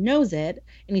Min knows it,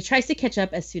 and he tries to catch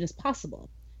up as soon as possible.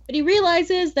 But he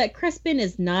realizes that Crespin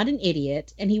is not an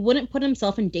idiot, and he wouldn't put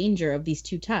himself in danger of these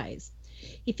 2 Ties.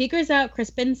 He figures out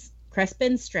Crespin's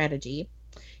strategy.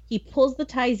 He's pulling the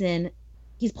Ties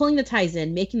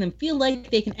in, making them feel like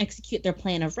they can execute their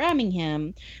plan of ramming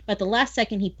him, but at the last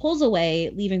second he pulls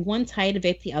away, leaving one tie to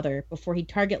vape the other before he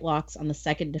target locks on the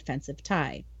second defensive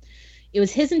tie. It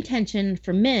was his intention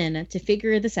for Min to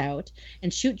figure this out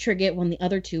and shoot Trigget when the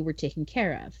other 2 were taken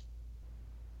care of.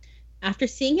 After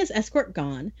seeing his escort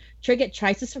gone, Trigget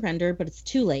tries to surrender, but it's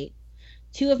too late.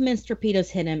 2 of Min's torpedoes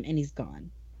hit him, and he's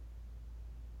gone.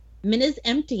 Min is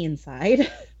empty inside,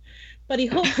 but he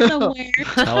hopes somewhere...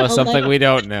 Tell us something we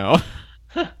don't know.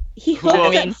 He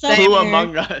hopes that Who somewhere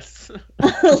among us?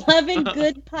 11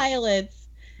 good pilots,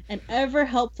 an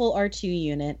ever-helpful R2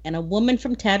 unit, and a woman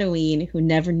from Tatooine who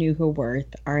never knew her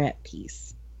worth are at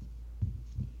peace.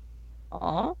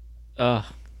 Aw. Ugh.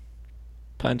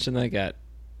 Punch in the gut.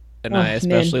 And Oh, I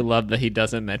especially love that he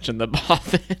doesn't mention the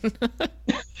boffin.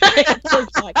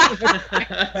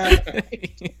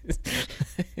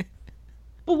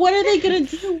 But what are they going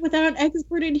to do without an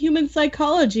expert in human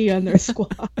psychology on their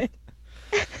squad?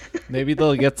 Maybe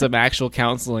they'll get some actual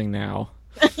counseling now.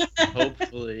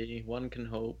 Hopefully. One can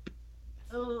hope.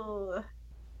 Oh.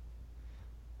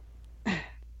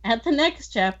 At the next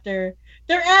chapter,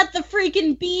 they're at the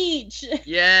freaking beach,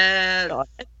 Yes!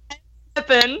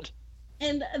 Happened.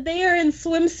 and they are in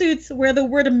swimsuits where the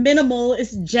word minimal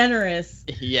is generous.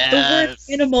 The word Yes!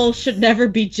 minimal should never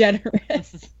be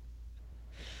generous.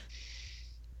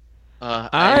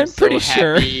 I'm pretty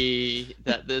sure happy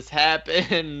that this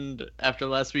happened after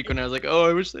last week when I was like, oh,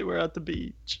 I wish they were at the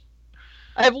beach.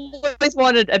 I've always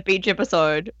wanted a beach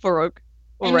episode for Rogue.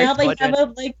 or And Wraith now they Squadron.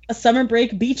 have a summer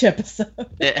break beach episode.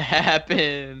 It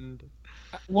happened.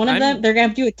 One of them, they're gonna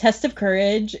have to do a test of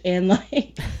courage and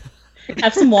like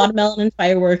have some watermelon and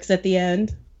fireworks at the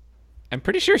end. I'm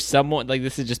pretty sure someone, like,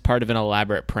 this is just part of an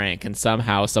elaborate prank, and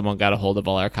somehow someone got a hold of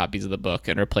all our copies of the book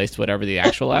and replaced whatever the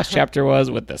actual last chapter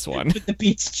was with this one. The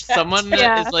beach chat.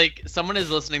 Someone is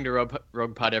listening to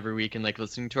Rogue Pod every week and like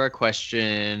listening to our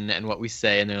question and what we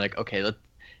say, and they're like, okay, it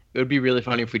would be really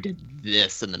funny if we did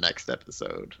this in the next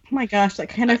episode. Oh my gosh, that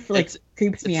kind of like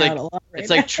creeps me out a lot. Right It's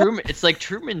now. like Truman. It's like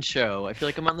Truman Show. I feel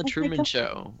like I'm on the Truman God.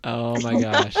 Show. Oh my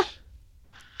gosh.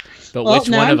 But Well, which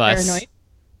now one I'm of us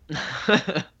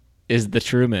paranoid. is the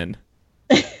Truman?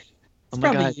 It's Oh my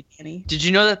probably God. you, Danny. Did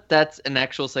you know that that's an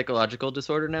actual psychological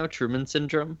disorder now, Truman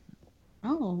syndrome?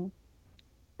 Oh,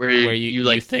 Where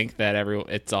you think that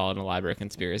it's all an elaborate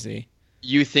conspiracy.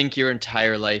 You think your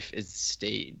entire life is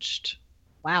staged.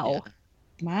 Wow.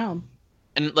 Yeah. wow.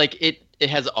 And like it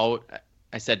has all.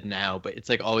 I said now, but it's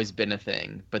like always been a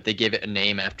thing. But they gave it a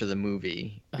name after the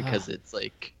movie because it's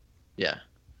like, yeah,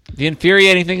 The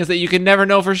infuriating thing is that you can never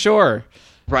know for sure.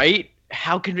 right.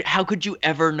 How could you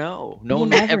ever know? No You'll one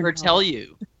will never ever know. tell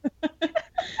you.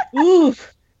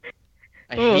 Oof.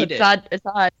 I Ooh, hate it's it. hard. It's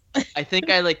hard. I think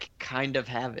I like kind of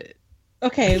have it.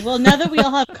 Okay, well now that we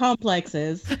all have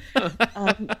complexes,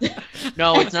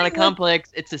 No, it's not a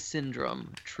complex. It's a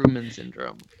syndrome. Truman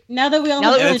syndrome. now that we all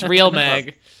Now have that It's real,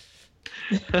 Meg.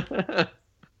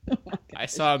 I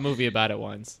saw a movie about it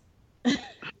once. It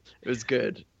was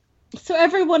good. So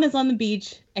everyone is on the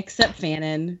beach except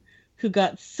Fannin, who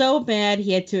got so mad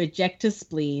he had to eject his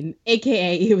spleen,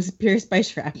 aka he was pierced by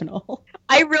shrapnel.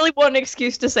 I really want an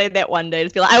excuse to say that one day. To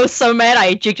be like, I was so mad I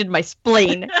ejected my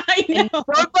spleen. I And know.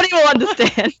 nobody will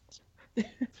understand.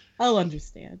 I'll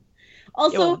understand. You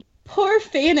Also, won't. poor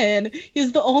Fannin.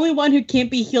 He's the only one who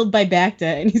can't be healed by Bacta,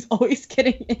 and he's always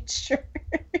getting injured.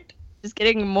 Just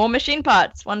getting more machine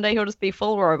parts. One day he'll just be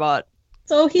full robot.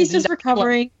 So he's And just that's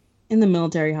recovering in the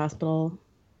military hospital.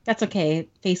 That's okay.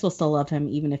 Face will still love him,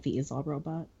 even if he is all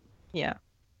robot. Yeah.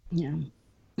 Yeah.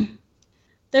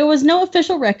 There was no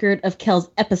official record of Kel's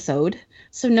episode,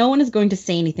 so no one is going to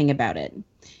say anything about it.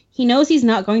 He knows he's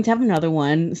not going to have another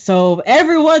one, so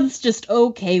everyone's just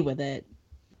okay with it.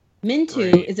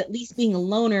 Mintu Right. is at least being a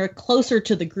loner closer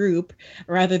to the group,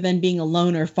 rather than being a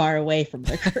loner far away from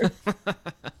the group.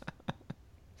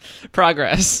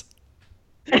 Progress.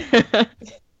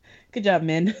 Good job,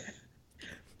 Min.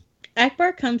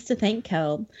 Akbar comes to thank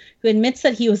Kel, who admits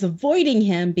that he was avoiding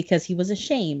him because he was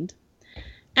ashamed.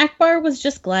 Akbar was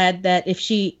just glad that if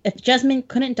Jasmine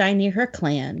couldn't die near her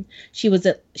clan, she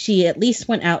at least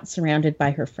went out surrounded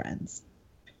by her friends.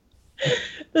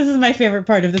 This is my favorite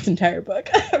part of this entire book.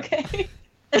 Okay.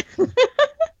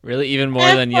 Really, even more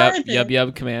than Akbar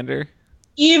Yub Commander?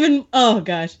 Oh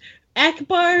gosh.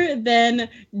 Akbar then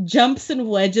jumps in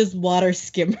Wedge's water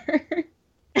skimmer.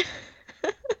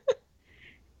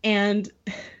 And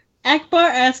Akbar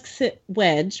asks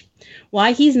Wedge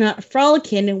why he's not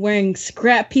frolicking and wearing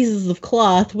scrap pieces of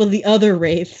cloth with the other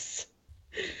wraiths.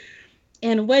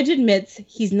 And Wedge admits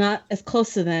he's not as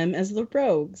close to them as the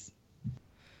rogues.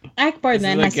 Akbar This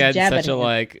then is has to again jab such at a him.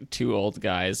 like two old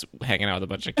guys hanging out with a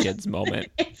bunch of kids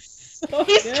moment. It's so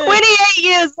He's good. 28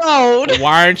 years old.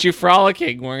 Why aren't you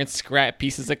frolicking, wearing scrap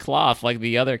pieces of cloth like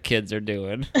the other kids are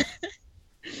doing?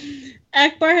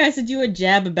 Akbar has to do a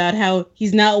jab about how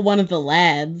he's not one of the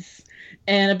lads.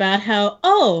 And about how,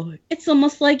 oh, it's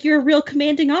almost like you're a real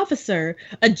commanding officer.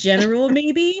 A general,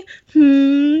 maybe?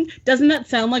 Doesn't that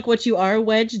sound like what you are,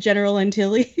 Wedge, General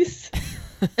Antilles?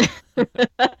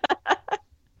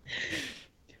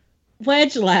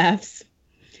 Wedge laughs,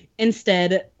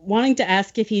 instead wanting to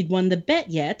ask if he'd won the bet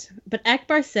yet, but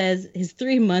Akbar says his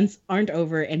 3 months aren't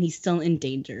over and he's still in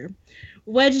danger.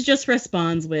 Wedge just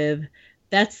responds with,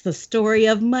 "That's the story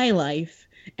of my life,"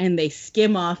 and they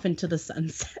skim off into the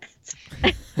sunset.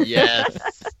 Yes.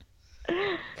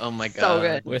 Oh my god. So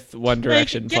good. With One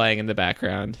Direction get- playing in the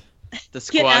background. The Get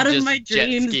squad out of just my jet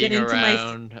dreams, skiing get into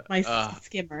around. my Ugh,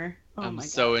 skimmer. Oh I'm my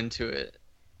so god. into it.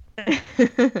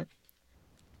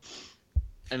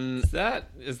 And Is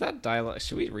that dialogue?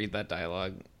 Should we read that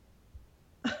dialogue?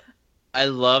 I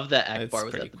love that It's Akbar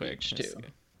was pretty at the quick. beach Let's too. see.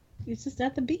 He's just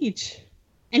at the beach.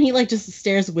 And he just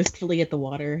stares wistfully at the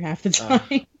water half the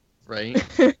time. Right?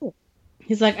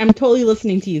 He's like, "I'm totally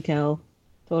listening to you, Kel.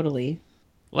 Totally."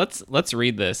 Let's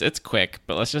read this. It's quick,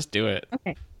 but let's just do it.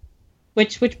 Okay.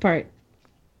 Which part?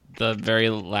 The very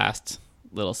last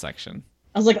little section.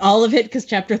 I was like, all of it, because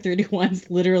chapter 31 is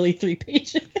literally 3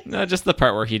 pages. No, just the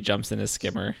part where he jumps in his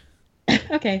skimmer.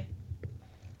 Okay.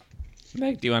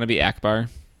 Meg, do you want to be Akbar?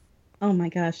 Oh my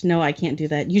gosh, no, I can't do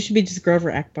that. You should be just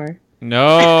Grover Akbar.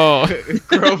 No.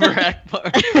 Grover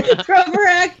Akbar. Grover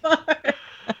Akbar!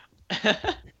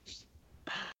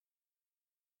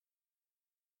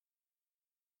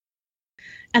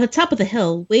 At the top of the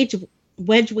hill,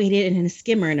 Wedge waited in his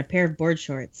skimmer and a pair of board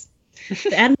shorts.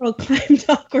 The Admiral climbed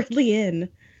awkwardly in.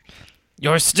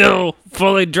 You're still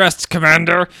fully dressed,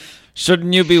 Commander.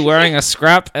 Shouldn't you be wearing a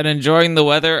scrap and enjoying the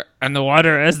weather and the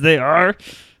water as they are?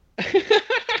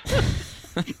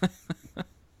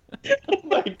 Oh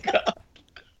my god.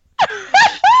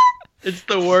 It's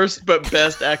the worst but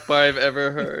best Akbar I've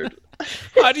ever heard.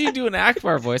 How do you do an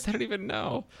Akbar voice? I don't even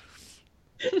know.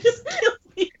 Just kill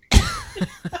me.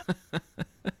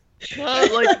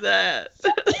 Not like that.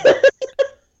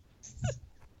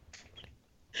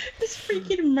 Just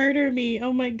freaking murder me.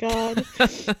 Oh my god.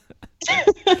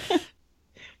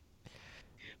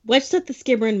 Wedge set the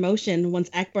skimmer in motion once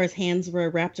Akbar's hands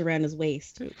were wrapped around his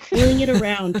waist, wheeling it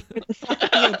around toward the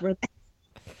flat field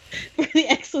where the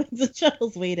X-Wings and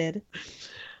shuttles waited.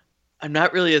 I'm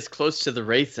not really as close to the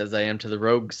Wraiths as I am to the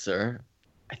Rogues, sir.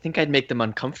 I think I'd make them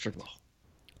uncomfortable.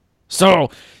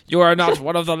 So, you are not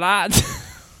one of the lads?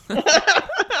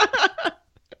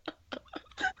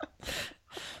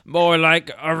 More like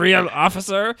a real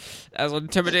officer? As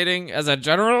intimidating as a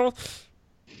general?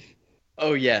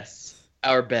 Oh yes,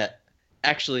 our bet.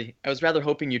 Actually, I was rather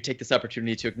hoping you'd take this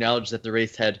opportunity to acknowledge that the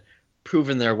Wraiths had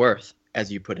proven their worth, as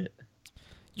you put it.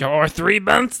 Your 3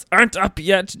 months aren't up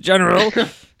yet, General.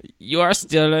 You are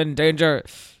still in danger.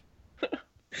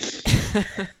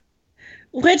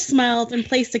 Wedge smiled and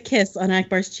placed a kiss on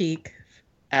Akbar's cheek.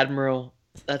 Admiral,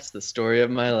 that's the story of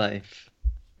my life.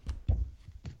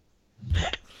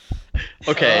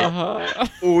 Okay, Uh-huh.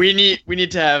 we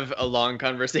need to have a long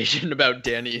conversation about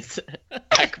Danny's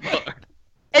Akbar.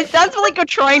 It sounds like you're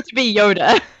trying to be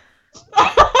Yoda.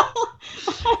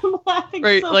 I'm laughing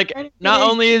Right, so like hard. not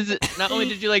only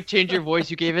did you like change your voice,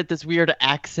 you gave it this weird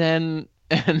accent,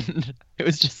 and it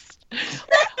was just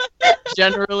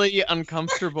generally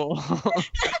uncomfortable.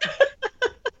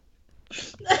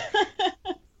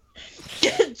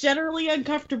 Generally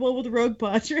uncomfortable with Rogue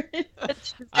Padre.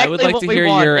 I would like to hear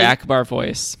your Akbar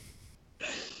voice.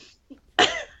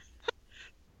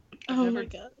 Oh my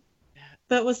god.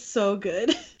 That was so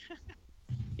good.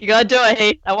 You gotta do it,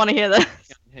 Heath. I want to hear that.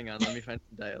 Hang on, let me find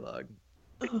some dialogue.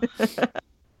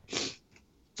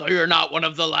 So you're not one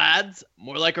of the lads?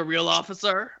 More like a real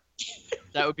officer?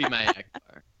 That would be my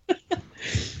Akbar.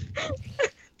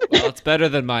 Well, it's better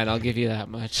than mine, I'll give you that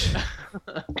much.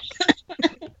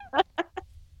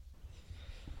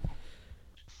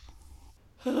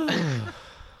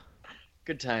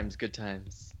 Good times, good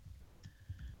times.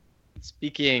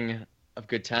 Speaking of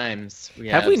good times,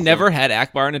 Have we never had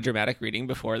Akbar in a dramatic reading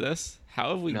before this? How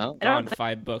have we No. gone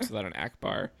 5 books without an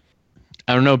Akbar?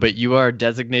 I don't know, but you are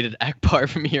designated Akbar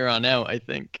from here on out, I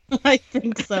think. I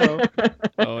think so.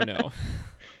 Oh no.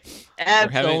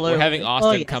 Absolutely. We're having Austin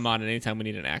Oh, yes. come on anytime we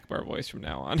need an Akbar voice from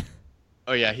now on.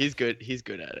 Oh yeah, he's good. He's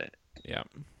good at it. Yeah.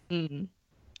 Mhm.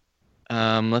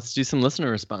 Let's do some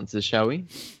listener responses, shall we?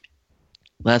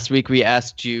 Last week we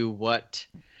asked you what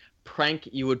prank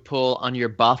you would pull on your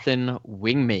Bothan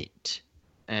wingmate.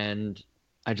 And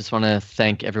I just want to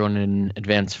thank everyone in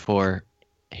advance for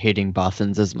hating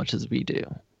Bothans as much as we do.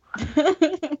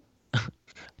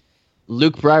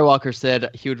 Luke Brywalker said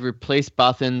he would replace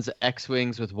Bothan's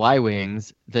X-Wings with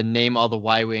Y-Wings, then name all the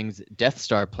Y-Wings Death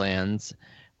Star plans,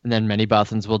 and then many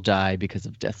Bothans will die because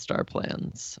of Death Star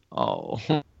plans. Oh.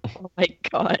 Oh my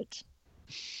god.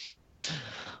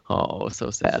 Oh, so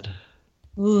sad.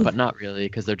 Ooh. But not really,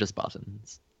 because they're just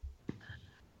Bothans.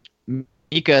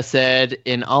 Mika said,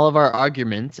 in all of our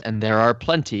arguments, and there are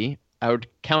plenty, I would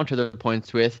counter the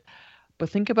points with, but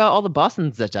think about all the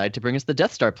Bothans that died to bring us the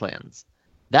Death Star plans.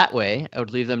 That way, I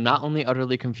would leave them not only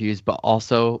utterly confused, but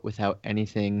also without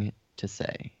anything to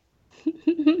say.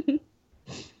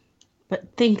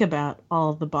 But think about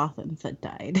all the Bothans that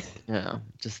died. Yeah,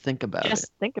 just think about Just it.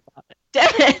 think about it.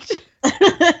 Damn it.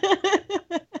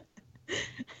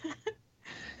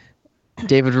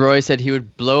 David Roy said he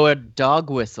would blow a dog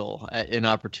whistle at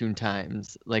inopportune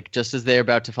times, like just as they're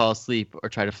about to fall asleep or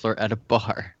try to flirt at a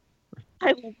bar.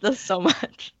 I love this so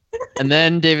much. And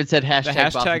then David said hashtag The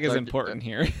hashtag Bothans is are- important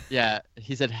here. Yeah,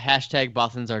 he said hashtag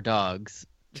Bothans are dogs,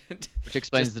 which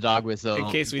explains Just the dog whistle.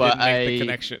 In case we but didn't make the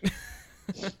connection.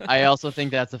 I also think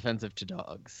that's offensive to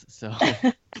dogs. So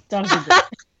Dogs are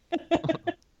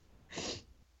great.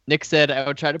 Nick said I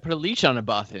would try to put a leash on a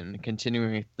Bothan,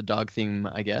 continuing with the dog theme,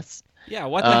 I guess. Yeah,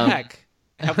 what the heck?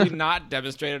 Have we not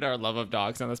demonstrated our love of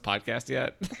dogs on this podcast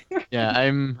yet? Yeah,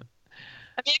 I mean,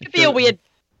 it could be a weird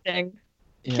thing.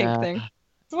 Kink thing.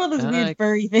 It's one of those weird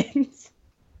furry things.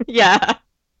 Yeah.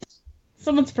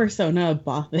 Someone's persona,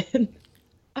 Bothan.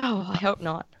 Oh, I hope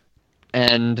not.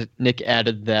 And Nick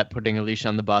added that putting a leash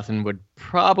on the Bothan would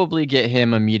probably get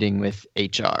him a meeting with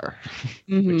HR,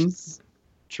 which is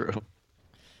true.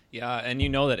 Yeah, and you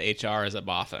know that HR is a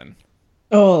Bothan.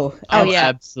 Oh, yeah.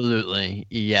 Absolutely.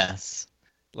 Yes.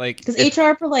 Like, because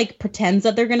HR pretends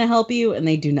that they're going to help you, and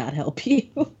they do not help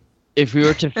you. If we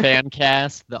were to fan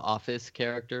cast the Office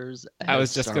characters, I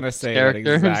was just going to say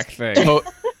characters, that exact thing.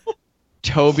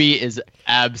 Toby is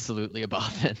absolutely a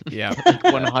Bothan. Yeah.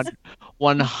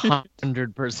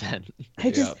 100%.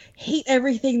 I just hate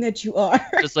everything that you are.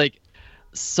 Just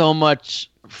so much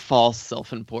false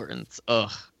self-importance.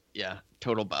 Ugh. Yeah.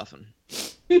 Total Bothan.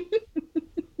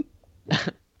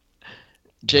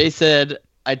 Jay said,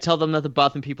 I'd tell them that the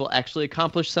Bothan people actually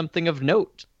accomplished something of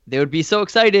note. They would be so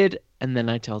excited, and then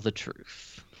I tell the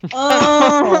truth.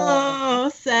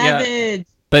 Oh, savage. Yeah.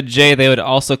 But Jay, they would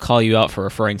also call you out for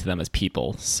referring to them as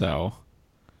people, so.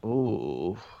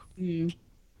 Ooh.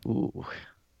 Ooh.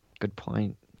 Good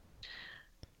point.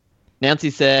 Nancy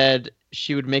said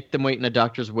she would make them wait in a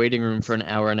doctor's waiting room for an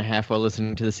hour and a half while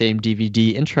listening to the same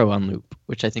DVD intro on loop,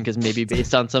 which I think is maybe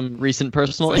based on some recent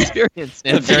personal experience.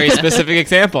 It's a very specific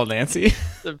example, Nancy.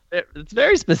 It's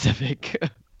very specific.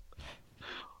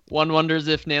 One wonders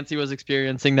if Nancy was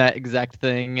experiencing that exact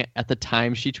thing at the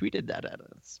time she tweeted that at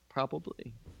us.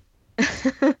 Probably.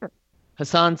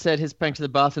 Hassan said his prank to the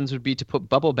Bothans would be to put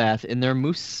bubble bath in their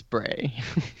mousse spray.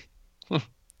 Which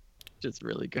is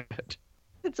really good.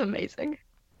 It's amazing.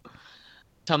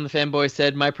 Tom the Fanboy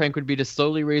said, my prank would be to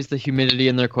slowly raise the humidity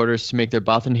in their quarters to make their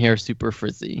Bothan hair super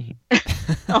frizzy.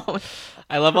 Oh,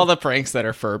 I love all the pranks that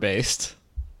are fur-based.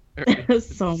 There's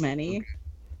so many.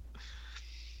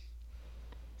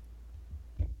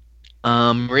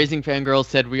 Raising Fangirl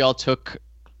said we all took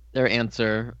their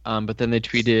answer, but then they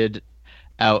tweeted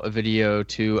out a video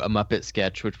to a Muppet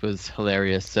sketch, which was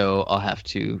hilarious, so I'll have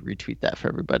to retweet that for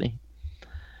everybody.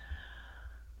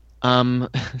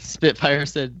 Spitfire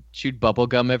said shoot bubble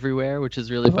gum everywhere, which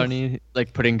is really funny,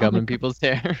 like putting gum in people's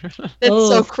hair. That's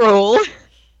so cruel.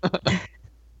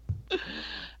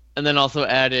 And then also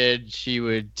added she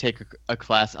would take a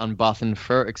class on Bothan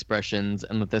fur expressions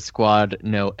and let the squad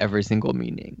know every single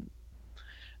meaning.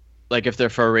 Like if their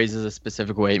fur raises a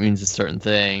specific way, it means a certain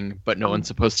thing, but no one's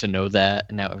supposed to know that,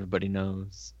 and now everybody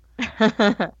knows.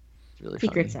 It's really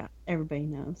Secrets funny. out. Everybody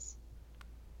knows.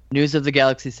 News of the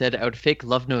Galaxy said, I would fake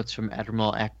love notes from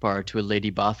Admiral Akbar to a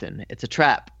Lady Bothan. It's a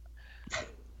trap.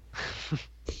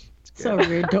 So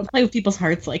rude. Don't play with people's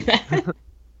hearts like that.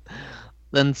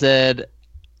 Then said,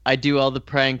 I do all the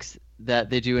pranks that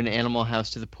they do in Animal House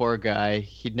to the poor guy.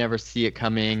 He'd never see it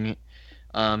coming.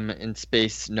 In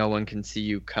space, no one can see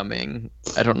you coming.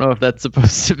 I don't know if that's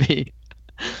supposed to be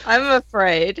I'm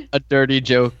afraid. a dirty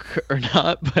joke or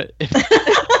not, but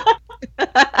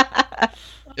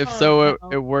if so,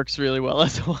 it works really well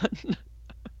as one.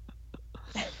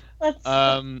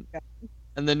 And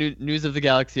the News of the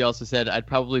Galaxy also said, I'd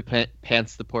probably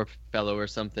pants the poor fellow or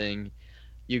something.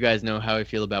 You guys know how I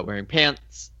feel about wearing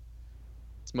pants.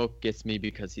 Smoke gets me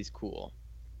because he's cool.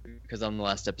 Because on the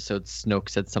last episode, Snoke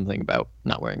said something about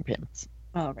not wearing pants.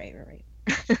 Oh, right.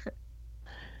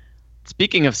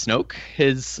 Speaking of Snoke,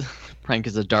 his prank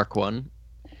is a dark one.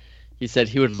 He said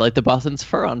he would light the Bothan's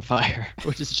fur on fire,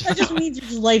 which is just... That just means you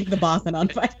just light the Bothan on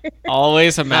fire.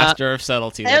 Always a master of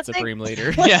subtlety, that Supreme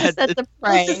Leader. Yeah, That's a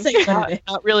prank. Let's just say what it is.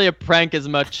 not really a prank as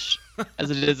much as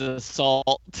it is an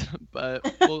assault,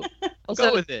 but we'll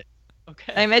go with it.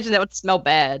 Okay. I imagine that would smell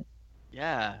bad.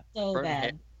 Yeah. So burnt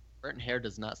bad. Burnt hair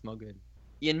does not smell good.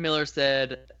 Ian Miller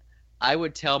said, I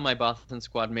would tell my Bothan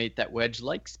squad mate that Wedge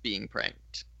likes being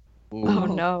pranked. Ooh. Oh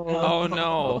no. Oh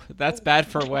no, that's bad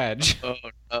for Wedge. Oh,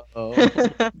 no.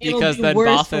 Because It'll be then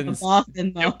worse for the Bothans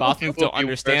Bothan, though. Bothans It will don't be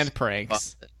understand worse for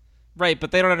pranks. Bothan. Right,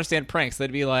 but they don't understand pranks.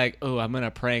 They'd be like, oh, I'm going to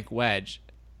prank Wedge.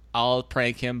 I'll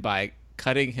prank him by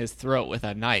cutting his throat with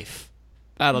a knife.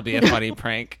 That'll be a funny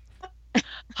prank.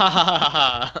 Ha ha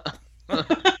ha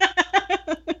ha.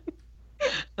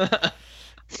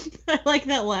 I like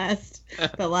that last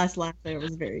laugh there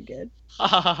was very good. Ha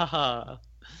ha ha ha.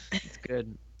 That's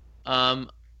good.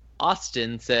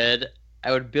 Austin said,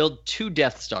 I would build 2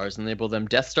 Death Stars and label them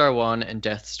Death Star 1 and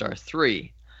Death Star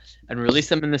 3 and release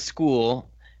them in the school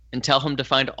and tell him to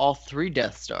find all 3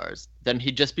 Death Stars. Then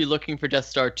he'd just be looking for Death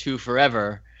Star 2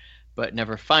 forever, but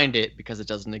never find it because it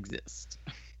doesn't exist.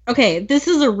 Okay, this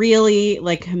is a really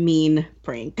like mean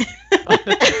prank.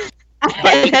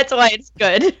 That's why it's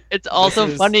good. It's also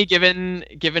is- funny given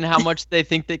how much they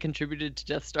think they contributed to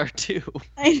Death Star 2.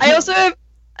 I also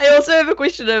have a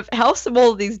question of how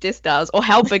small are these Death Stars, or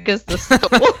how big is the school?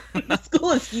 the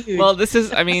school is huge. Well, this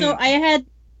is. I mean, so I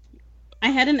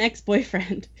had an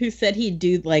ex-boyfriend who said he'd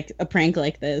do like a prank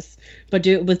like this, but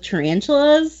do it with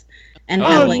tarantulas and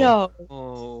have Oh, like no!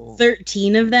 Oh.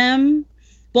 13 of them.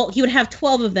 Well, he would have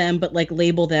 12 of them, but like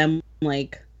label them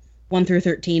like 1 through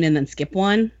 13 and then skip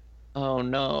one. Oh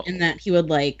no. And that he would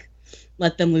like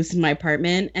let them loose in my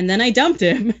apartment. And then I dumped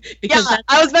him because Yeah, that's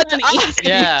I was about to funny. ask.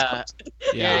 Yeah.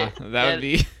 yeah, that would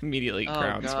be immediately Oh,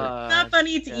 grounds for. God. It's not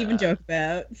funny to Yeah. even joke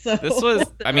about. So This was.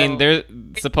 I mean, Oh. there.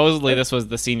 Supposedly, this was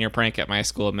the senior prank at my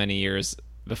school many years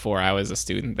before I was a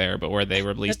student there, but where they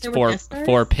released there were guest stars?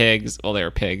 four pigs. Well, they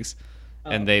were pigs,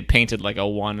 Oh. and they painted like a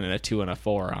 1 and a 2 and a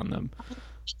 4 on them.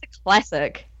 It's a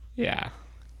classic. Yeah.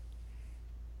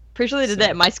 Pretty sure they did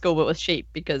that at my school, but with sheep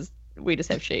because we just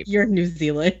have sheep. You're in New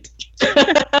Zealand.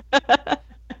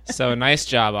 So nice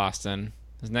job, Austin.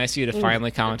 It was nice of you to Ooh.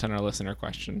 finally comment on our listener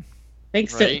question.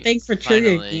 Thanks Right? thanks for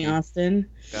triggering Finally. me, Austin.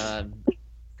 God.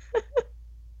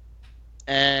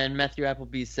 And Matthew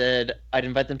Appleby said, I'd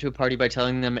invite them to a party by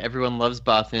telling them everyone loves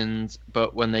Bothans,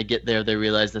 but when they get there, they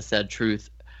realize the sad truth.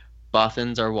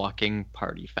 Bothans are walking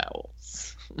party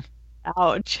fouls.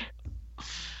 Ouch.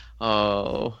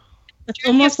 Oh, It's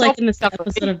You're almost so like in this fucked up.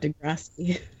 episode of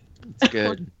Degrassi. it's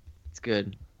good. It's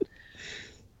good.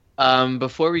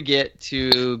 Before we get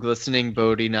to Glistening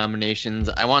Bodhi nominations,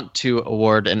 I want to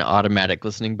award an automatic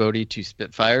Glistening Bodhi to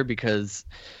Spitfire because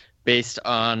based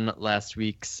on last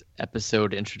week's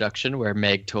episode introduction where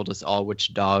Meg told us all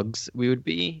which dogs we would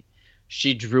be,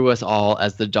 she drew us all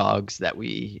as the dogs that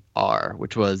we are,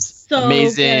 which was So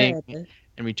amazing. good.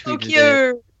 And we So tweeted it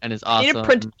cute. and it's I need awesome. to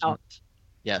print it out.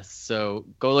 Yes, so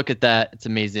go look at that. It's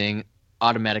amazing.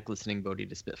 Automatic Listening Bodhi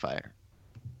to Spitfire.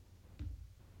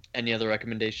 Any other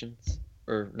recommendations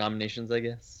or nominations, I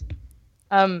guess?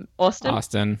 Austin.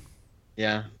 Austin.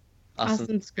 Yeah. Austin's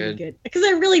Austin's pretty good. good. Because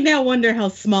I really now wonder how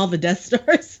small the Death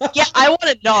Stars are. Yeah, I want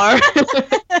to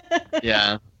know.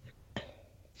 Yeah.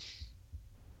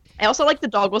 I also like the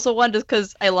dog whistle one just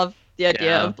because I love the idea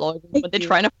Yeah. of blowing Thank when they're you.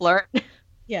 trying to flirt.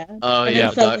 Yeah. Oh, and yeah.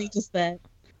 then suddenly just that.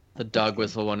 The dog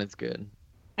whistle one is good.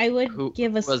 I would Who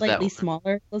give a was that slightly one?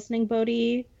 smaller listening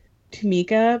Bodhi to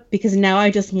Mika because now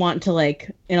I just want to like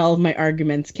in all of my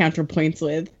arguments counterpoints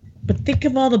with. But think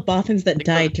of all the Bothans that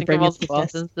died to Think bring of all us the to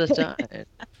Death Bothans that died.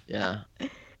 Yeah.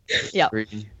 Yeah.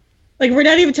 Agreed. Like we're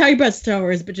not even talking about Star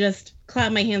Wars, but just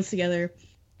clap my hands together.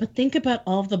 But think about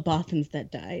all of the Bothans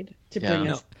that died to Yeah. bring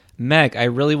No. us. Meg, I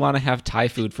really want to have Thai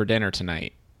food for dinner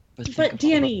tonight. think But of all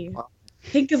Danny, the-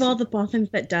 think of all the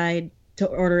Bothans that died to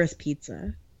order us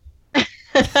pizza.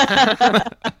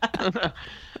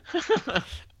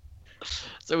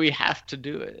 So we have to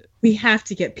do it. We have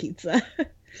to get pizza.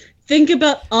 Think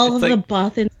about all It's of like- the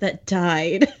Bothans that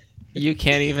died. You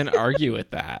can't even argue with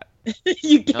that.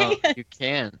 You No, can't. you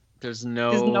can't. There's There's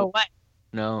no way.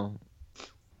 No.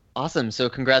 Awesome. So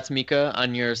congrats, Mika,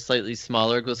 on your slightly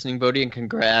smaller Glistening Bodhi, and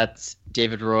congrats,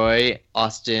 David Roy,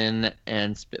 Austin,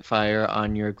 and Spitfire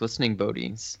on your Glistening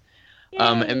Bodhies.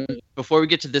 And before we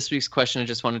get to this week's question, I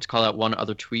just wanted to call out one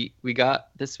other tweet we got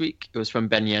this week. It was from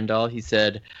Ben Yandal. He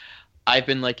said, I've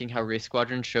been liking how Race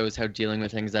Squadron shows how dealing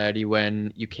with anxiety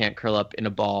when you can't curl up in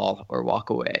a ball or walk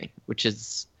away, which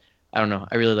is, I don't know.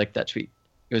 I really liked that tweet.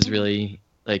 It was really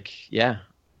like, yeah,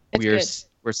 It's we're good.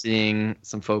 we're seeing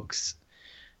some folks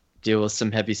deal with some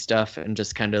heavy stuff and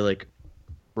just kind of like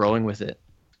rolling with it.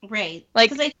 Right. Like,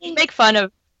 'Cause I you think make fun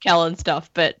of Cal and stuff,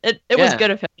 but it was Yeah.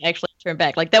 good of him to actually turn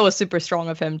back. Like, that was super strong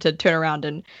of him to turn around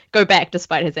and go back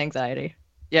despite his anxiety.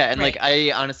 Yeah, and like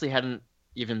Right. I honestly hadn't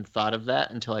even thought of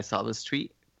that until I saw this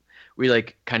tweet. We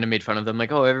like kind of made fun of them,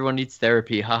 like, oh, everyone needs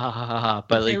therapy, ha ha ha ha ha.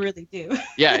 But they like, really do.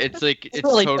 yeah, it's like It's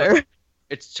really true.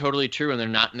 it's totally true, and they're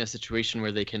not in a situation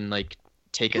where they can like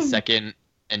take a second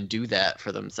and do that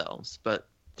for themselves, but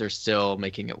they're still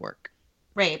making it work.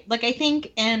 Right. Like I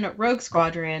think in Rogue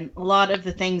Squadron, a lot of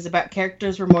the things about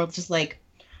characters were more just like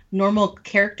normal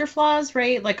character flaws,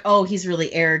 right? Like, oh, he's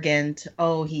really arrogant,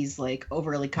 oh, he's like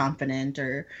overly confident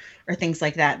or things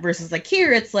like that. Versus like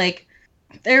here it's like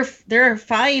they're a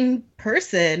fine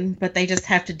person, but they just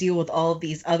have to deal with all of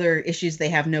these other issues they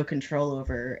have no control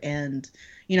over and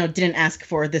didn't ask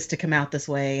for this to come out this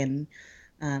way. And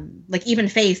like even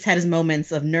Face had his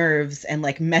moments of nerves and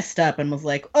like messed up and was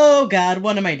like, oh God,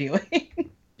 what am I doing?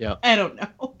 Yeah. I don't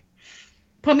know.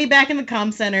 Put me back in the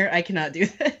comm center. I cannot do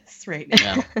this right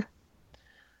now. Yeah.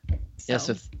 Yeah,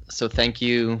 so thank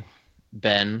you,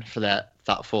 Ben, for that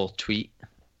thoughtful tweet.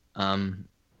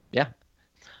 Yeah.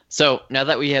 So now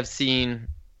that we have seen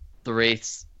the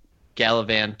Wraiths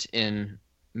gallivant in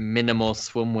minimal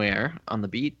swimwear on the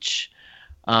beach,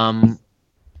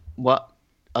 what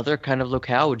other kind of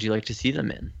locale would you like to see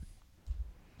them in?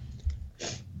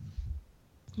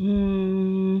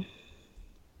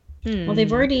 Well,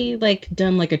 they've already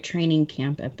done a training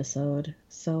camp episode,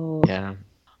 so Yeah.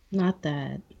 not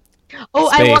that. Oh,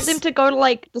 I want Space. them to go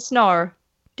to the snow,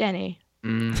 Danny.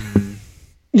 Mm.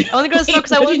 I want to go to snow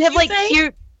because I What want did to have you say?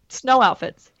 cute snow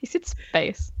outfits. He said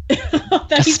space.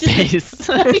 Space.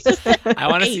 I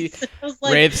want to see Space. I was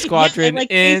like, Wraith Squadron yeah, I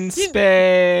like in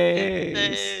space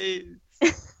too.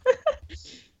 space.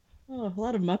 Oh, a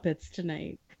lot of Muppets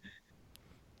tonight.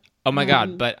 Oh my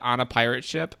god, but on a pirate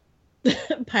ship?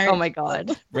 Pirate. Oh my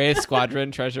god. Wraith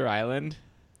Squadron Treasure Island?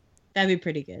 That'd be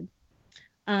pretty good.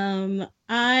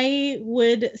 I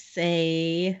would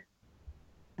say,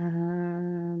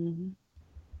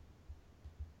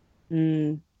 this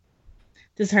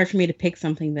is hard for me to pick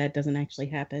something that doesn't actually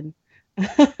happen.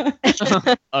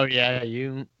 Oh yeah,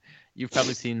 you've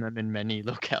probably seen them in many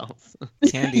locales.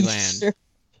 Candyland. Sure.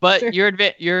 But Sure.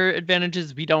 your advantage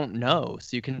is we don't know,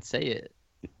 so you can say it.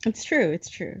 It's true. It's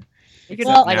true. You could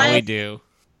Well, Now I- we do.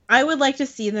 I would like to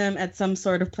see them at some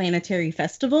sort of planetary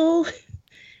festival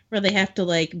where they have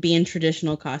to be in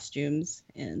traditional costumes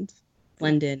and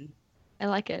blend in. I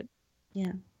like it.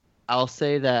 I'll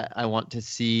say that I want to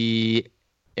see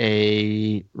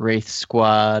a Wraith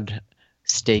Squad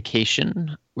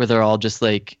staycation where they're all just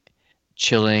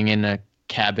chilling in a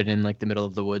cabin in the middle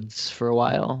of the woods for a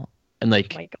while and Oh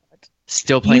my god.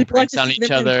 still playing You'd want pranks to on see each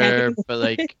them in cabin other, in the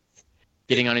but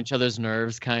getting on each other's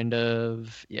nerves, kind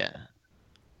of. Yeah,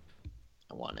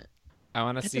 I want it. I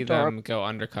want to That's see adorable. them go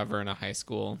undercover in a high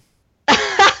school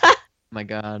Oh my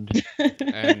god.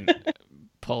 and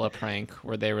pull a prank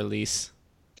where they release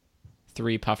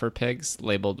 3 puffer pigs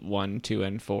labeled 1, 2,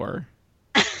 and 4.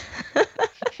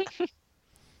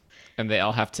 And they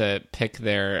all have to pick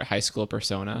their high school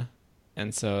persona.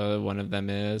 And so one of them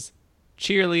is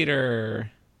cheerleader,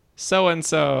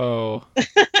 so-and-so,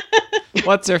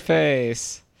 what's her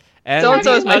face, and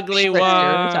So-and-so is the my ugly favorite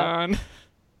one.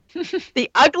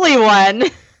 The ugly one.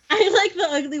 I like the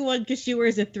ugly one because she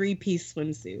wears a 3-piece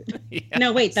swimsuit. Yeah.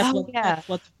 No, wait, that's Oh, yeah. that's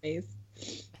what's her face.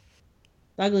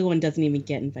 The ugly one doesn't even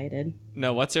get invited.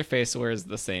 No, what's her face wears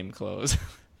the same clothes.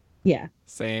 Yeah.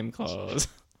 Same clothes.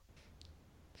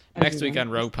 Ugly Next week one.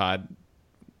 on Rogue Pod,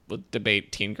 we'll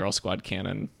debate Teen Girl Squad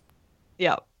canon.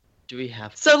 Yeah. Do we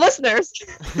have So listeners,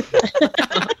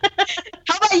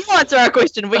 how about you answer our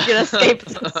question? We can escape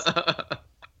this.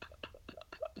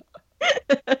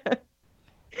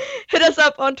 Hit us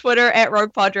up on Twitter at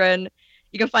Rogue Podron.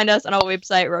 You can find us on our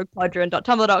website,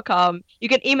 roguepodron.tumblr.com. You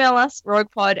can email us,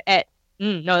 roguepod at...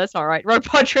 no, that's not right.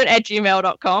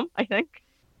 roguepodron@gmail.com, I think.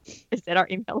 Is that our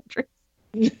email address?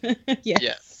 Yes.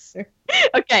 Yes. Sure.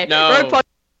 Okay. No. Roguepod...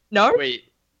 No?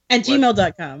 Wait. At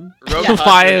gmail.com.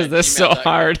 Why is this so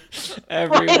hard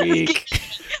every Why is week?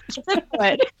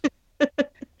 What?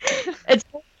 It's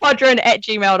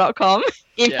roguepodron@gmail.com.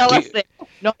 Email Yeah. us there,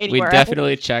 not We anywhere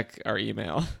definitely check our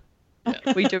email. else.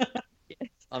 We do.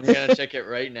 I'm gonna check it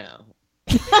right now.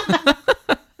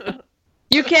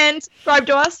 You can subscribe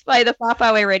to us via the Far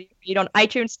Far Away Radio feed on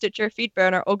iTunes, Stitcher,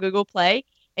 FeedBurner, or Google Play.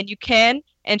 And you can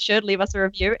and should leave us a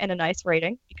review and a nice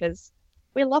rating because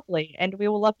we're lovely and we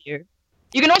will love you.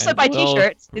 You can also And buy we'll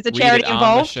t-shirts. There's a Read charity it on the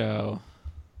involved. show.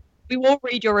 We will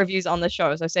read your reviews on the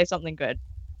show, so say something good.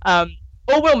 Or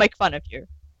we'll make fun of you.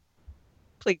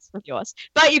 Please review us.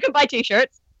 But you can buy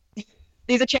t-shirts.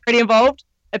 There's a charity involved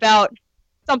about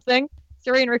something.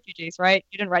 Syrian refugees, right?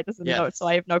 You didn't write this in the Yes. notes, so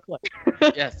I have no clue.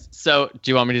 Yes. So,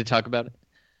 do you want me to talk about it?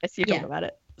 Yes, you Yeah. talk about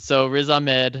it. So Riz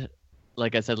Ahmed,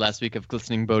 like I said last week, of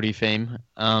Glistening Bodhi fame,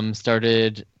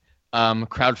 started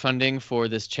crowdfunding for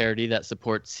this charity that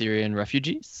supports Syrian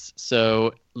refugees.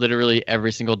 So literally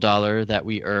every single dollar that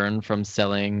we earn from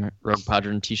selling Rogue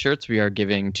Podron t-shirts, we are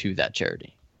giving to that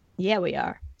charity. Yeah, we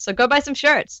are. So go buy some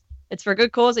shirts. It's for a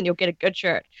good cause and you'll get a good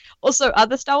shirt. Also, are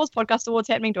the Star Wars Podcast Awards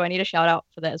happening? Do I need a shout out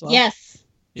for that as well? Yes.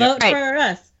 Yeah. Vote Right. for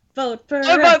us. Vote for Go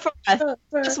us. vote for us. Vote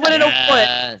for Just us. win it all for it.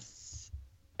 Yes.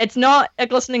 It's not a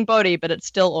glistening Bodhi, but it's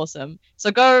still awesome.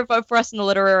 So go vote for us in the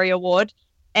literary award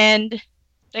and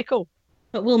stay cool.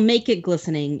 But we'll make it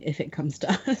glistening if it comes to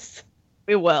us.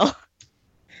 We will.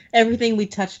 Everything we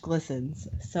touch glistens.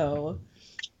 So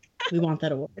we want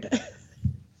that award.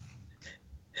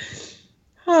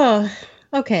 Oh,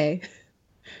 okay.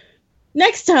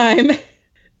 Next time,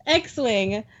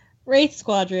 X-Wing, Wraith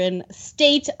Squadron,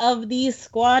 State of the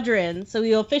Squadron. So we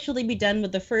will officially be done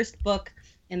with the first book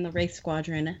in the Wraith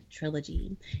Squadron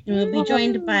trilogy. And we'll be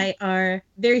joined by our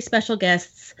very special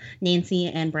guests, Nancy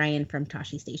and Brian from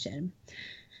Tashi Station.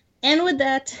 And with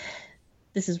that,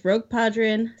 this is Rogue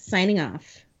Padron signing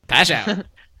off. Pass out.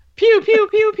 Pew pew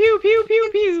pew pew pew pew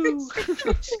pew.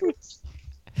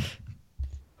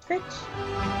 Scritch.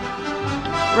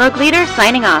 Rogue Leader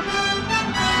signing off.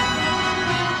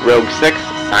 Rogue 6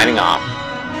 signing off.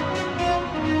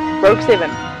 Rogue 7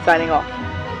 signing off.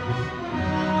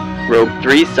 Rogue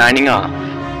 3 signing off.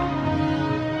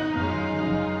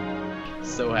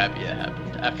 So happy it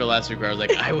happened. After last week where I was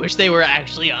like, I wish they were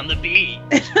actually on the beat.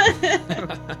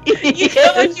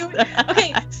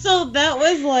 Okay, so that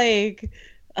was like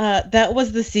that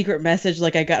was the secret message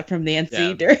like I got from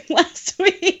Nancy during last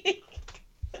week.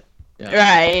 Yeah.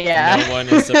 Right, yeah. No one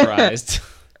is surprised.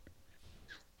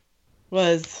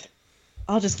 Was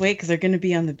I'll just wait because they're gonna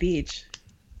be on the beach.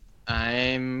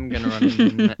 I'm gonna run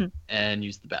in and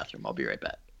use the bathroom. I'll be right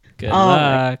back. Good Oh,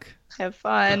 luck. Have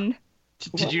fun.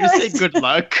 Did you just say good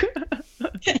luck?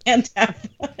 And have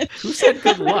fun. Who said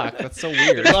good luck? That's so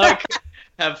weird. Good luck.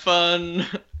 Have fun.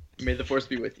 May the force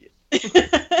be with you.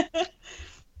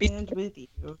 And with you.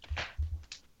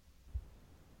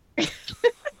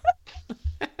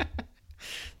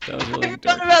 That was really What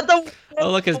dark. about the Oh,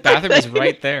 look, his bathroom is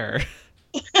right there.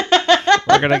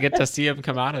 We're going to get to see him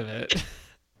come out of it.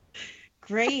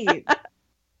 Great.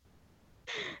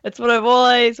 That's what I've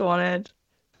always wanted.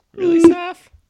 Really, Saf?